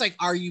 And I'm just like,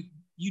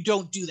 you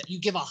don't do that. You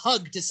give a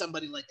hug to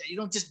somebody like that. You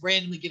don't just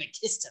randomly give a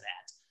kiss to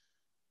that.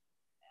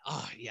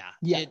 Oh yeah.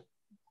 Yeah.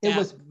 It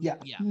was. Yeah.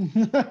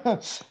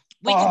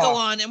 We can go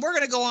on, and we're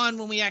going to go on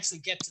when we actually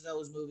get to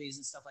those movies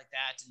and stuff like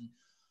that.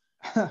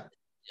 And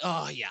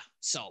oh yeah.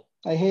 So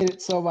I hate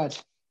it so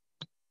much.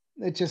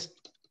 It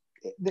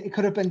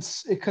could have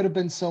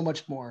been so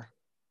much more.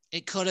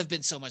 It could have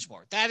been so much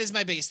more. That is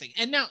my biggest thing.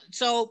 And now,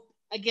 so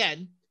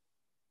again,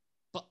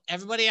 but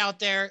everybody out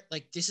there,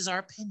 like, this is our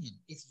opinion.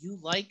 If you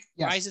like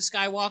Rise of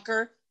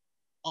Skywalker,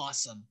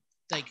 awesome.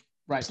 Like,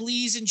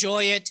 please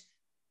enjoy it.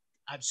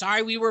 I'm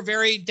sorry we were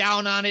very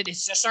down on it.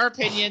 It's just our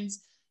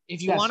opinions.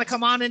 If you want to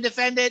come on and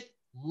defend it,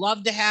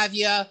 love to have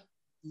you.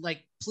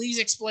 Like, please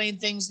explain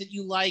things that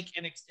you like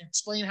and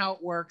explain how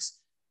it works.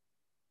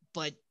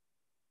 But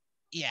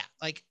yeah,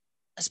 like,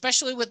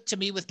 especially with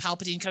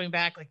Palpatine coming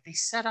back, like, they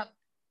set up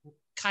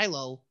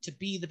Kylo to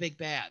be the big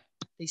bad.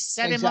 They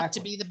set him up to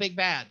be the big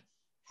bad.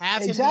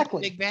 Have him be the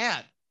big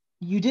bad.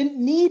 You didn't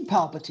need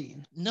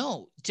Palpatine.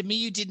 No, to me,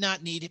 you did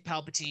not need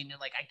Palpatine. And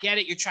like, I get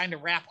it. You're trying to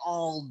wrap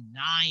all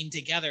 9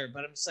 together,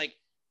 but I'm just like,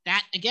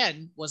 that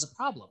again was a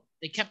problem.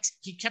 He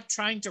kept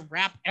trying to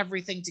wrap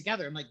everything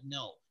together. I'm like,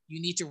 no,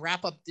 you need to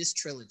wrap up this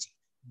trilogy.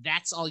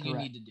 That's all you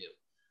need to do.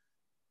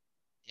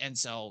 And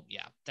so,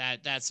 yeah,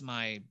 that's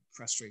my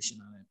frustration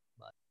on it.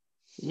 But.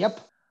 Yep.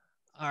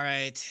 All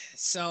right.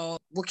 So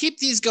we'll keep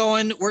these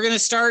going. We're going to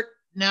start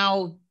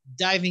now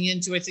diving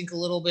into, I think, a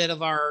little bit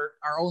of our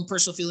own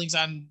personal feelings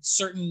on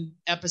certain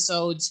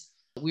episodes.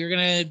 We're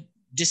going to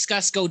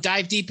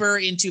dive deeper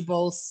into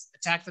both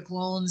Attack the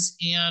Clones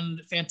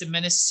and Phantom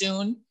Menace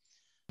soon.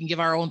 We can give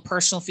our own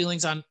personal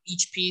feelings on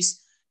each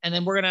piece. And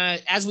then we're going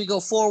to, as we go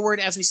forward,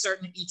 as we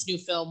start in each new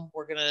film,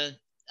 we're going to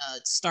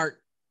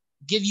start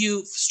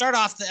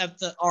off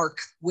the arc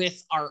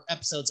with our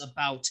episodes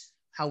about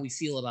how we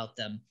feel about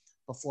them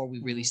before we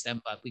release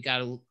them, but we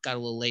got a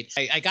little late.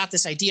 I got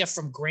this idea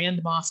from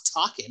Grand Moff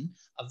Talkin',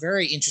 a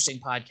very interesting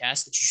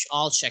podcast that you should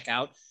all check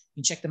out.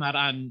 You can check them out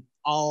on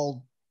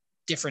all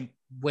different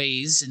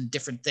ways and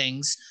different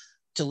things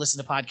to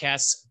listen to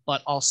podcasts,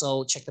 but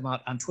also check them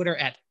out on Twitter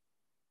at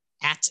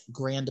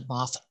Grand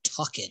Moff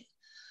Talkin'.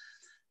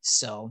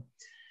 So,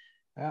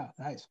 yeah,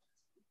 nice.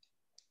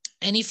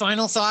 Any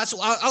final thoughts?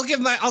 Well, I'll do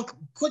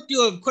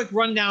a quick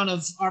rundown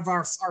of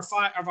our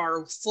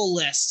full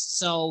list.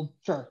 So,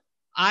 sure.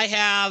 I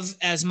have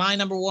as my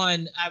number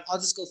 1, I'll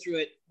just go through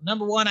it.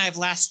 Number 1, I have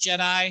Last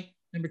Jedi.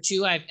 Number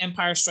 2, I have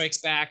Empire Strikes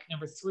Back.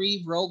 Number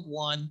 3, Rogue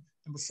One.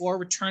 Number 4,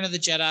 Return of the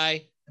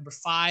Jedi. Number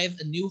 5,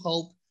 A New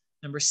Hope.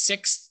 Number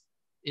 6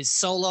 is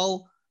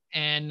Solo.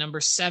 And number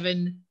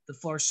 7, The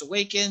Force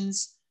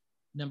Awakens.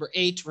 Number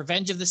 8,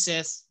 Revenge of the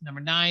Sith. Number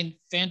 9,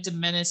 Phantom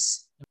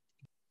Menace.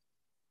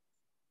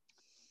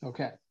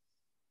 Okay.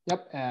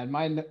 Yep. And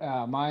mine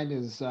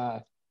is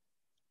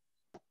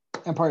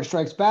Empire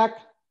Strikes Back,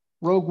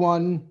 Rogue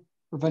One,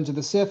 Revenge of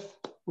the Sith,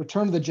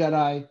 Return of the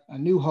Jedi, A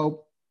New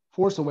Hope,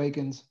 Force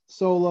Awakens,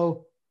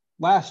 Solo,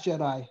 Last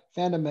Jedi,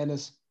 Phantom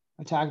Menace,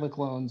 Attack of the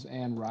Clones,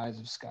 and Rise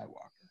of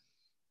Skywalker.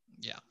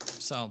 Yeah.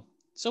 So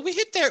we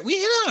hit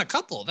on a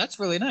couple. That's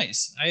really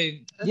nice.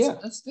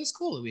 That's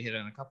cool that we hit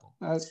on a couple.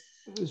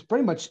 It was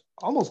pretty much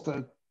almost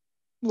I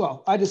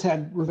just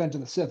had Revenge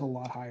of the Sith a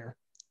lot higher.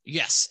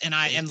 Yes, and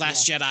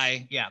Last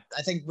Jedi. Yeah,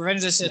 I think Revenge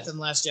of the Sith and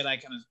Last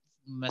Jedi kind of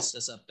messed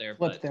us up there.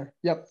 What's there?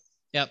 Yep.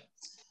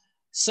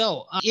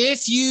 So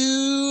if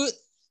you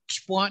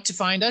want to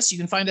find us, you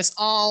can find us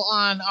all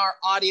on our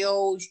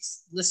audio.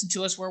 Listen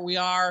to us where we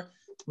are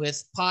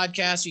with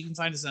podcasts. You can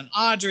find us on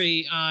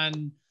Audrey,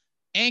 on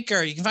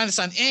Anchor. You can find us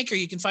on Anchor.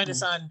 You can find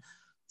us on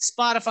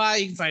Spotify.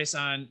 You can find us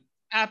on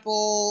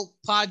Apple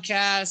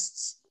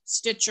Podcasts,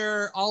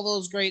 Stitcher, all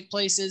those great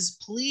places.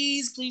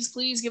 Please, please,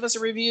 please give us a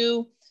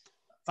review.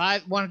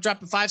 Want to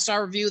drop a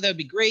 5-star review? That would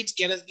be great.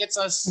 Gets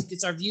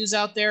our views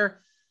out there.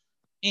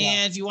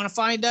 And if you want to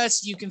find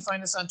us, you can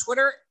find us on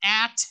Twitter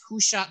at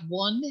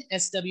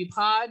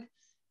WhoShot1SWPod.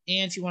 And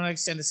if you want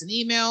to send us an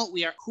email,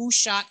 we are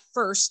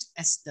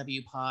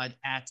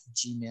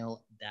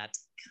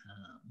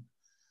WhoShotFirstSWPod@gmail.com.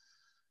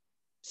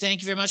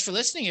 Thank you very much for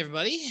listening,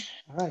 everybody.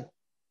 All right.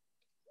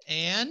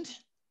 And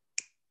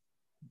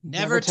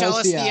never tell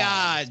us the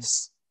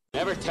odds.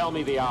 Never tell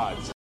me the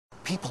odds.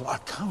 People are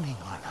counting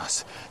on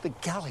us. The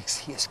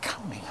galaxy is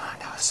counting on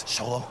us.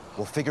 Solo,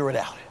 we'll figure it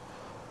out.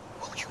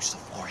 We'll use the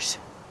Force.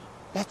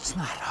 That's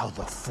not how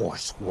the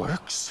Force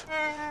works.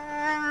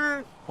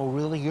 Oh,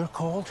 really? You're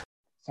cold?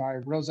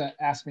 Sorry, Rosa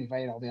asked me if I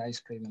ate all the ice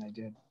cream, and I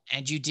did.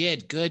 And you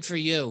did. Good for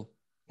you.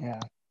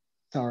 Yeah.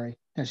 Sorry.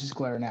 Yeah, she's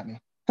glaring at me.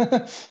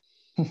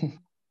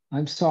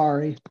 I'm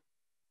sorry.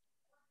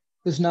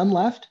 There's none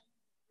left?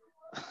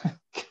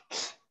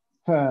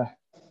 I'll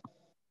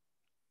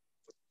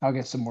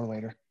get some more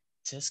later.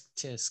 Tisk,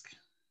 tisk.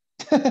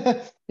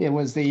 It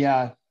was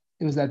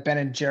that Ben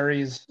and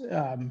Jerry's.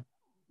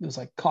 It was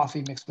like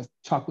coffee mixed with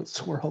chocolate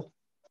swirl.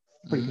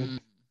 Pretty good.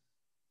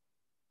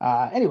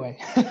 Anyway,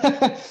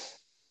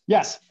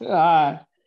 yes.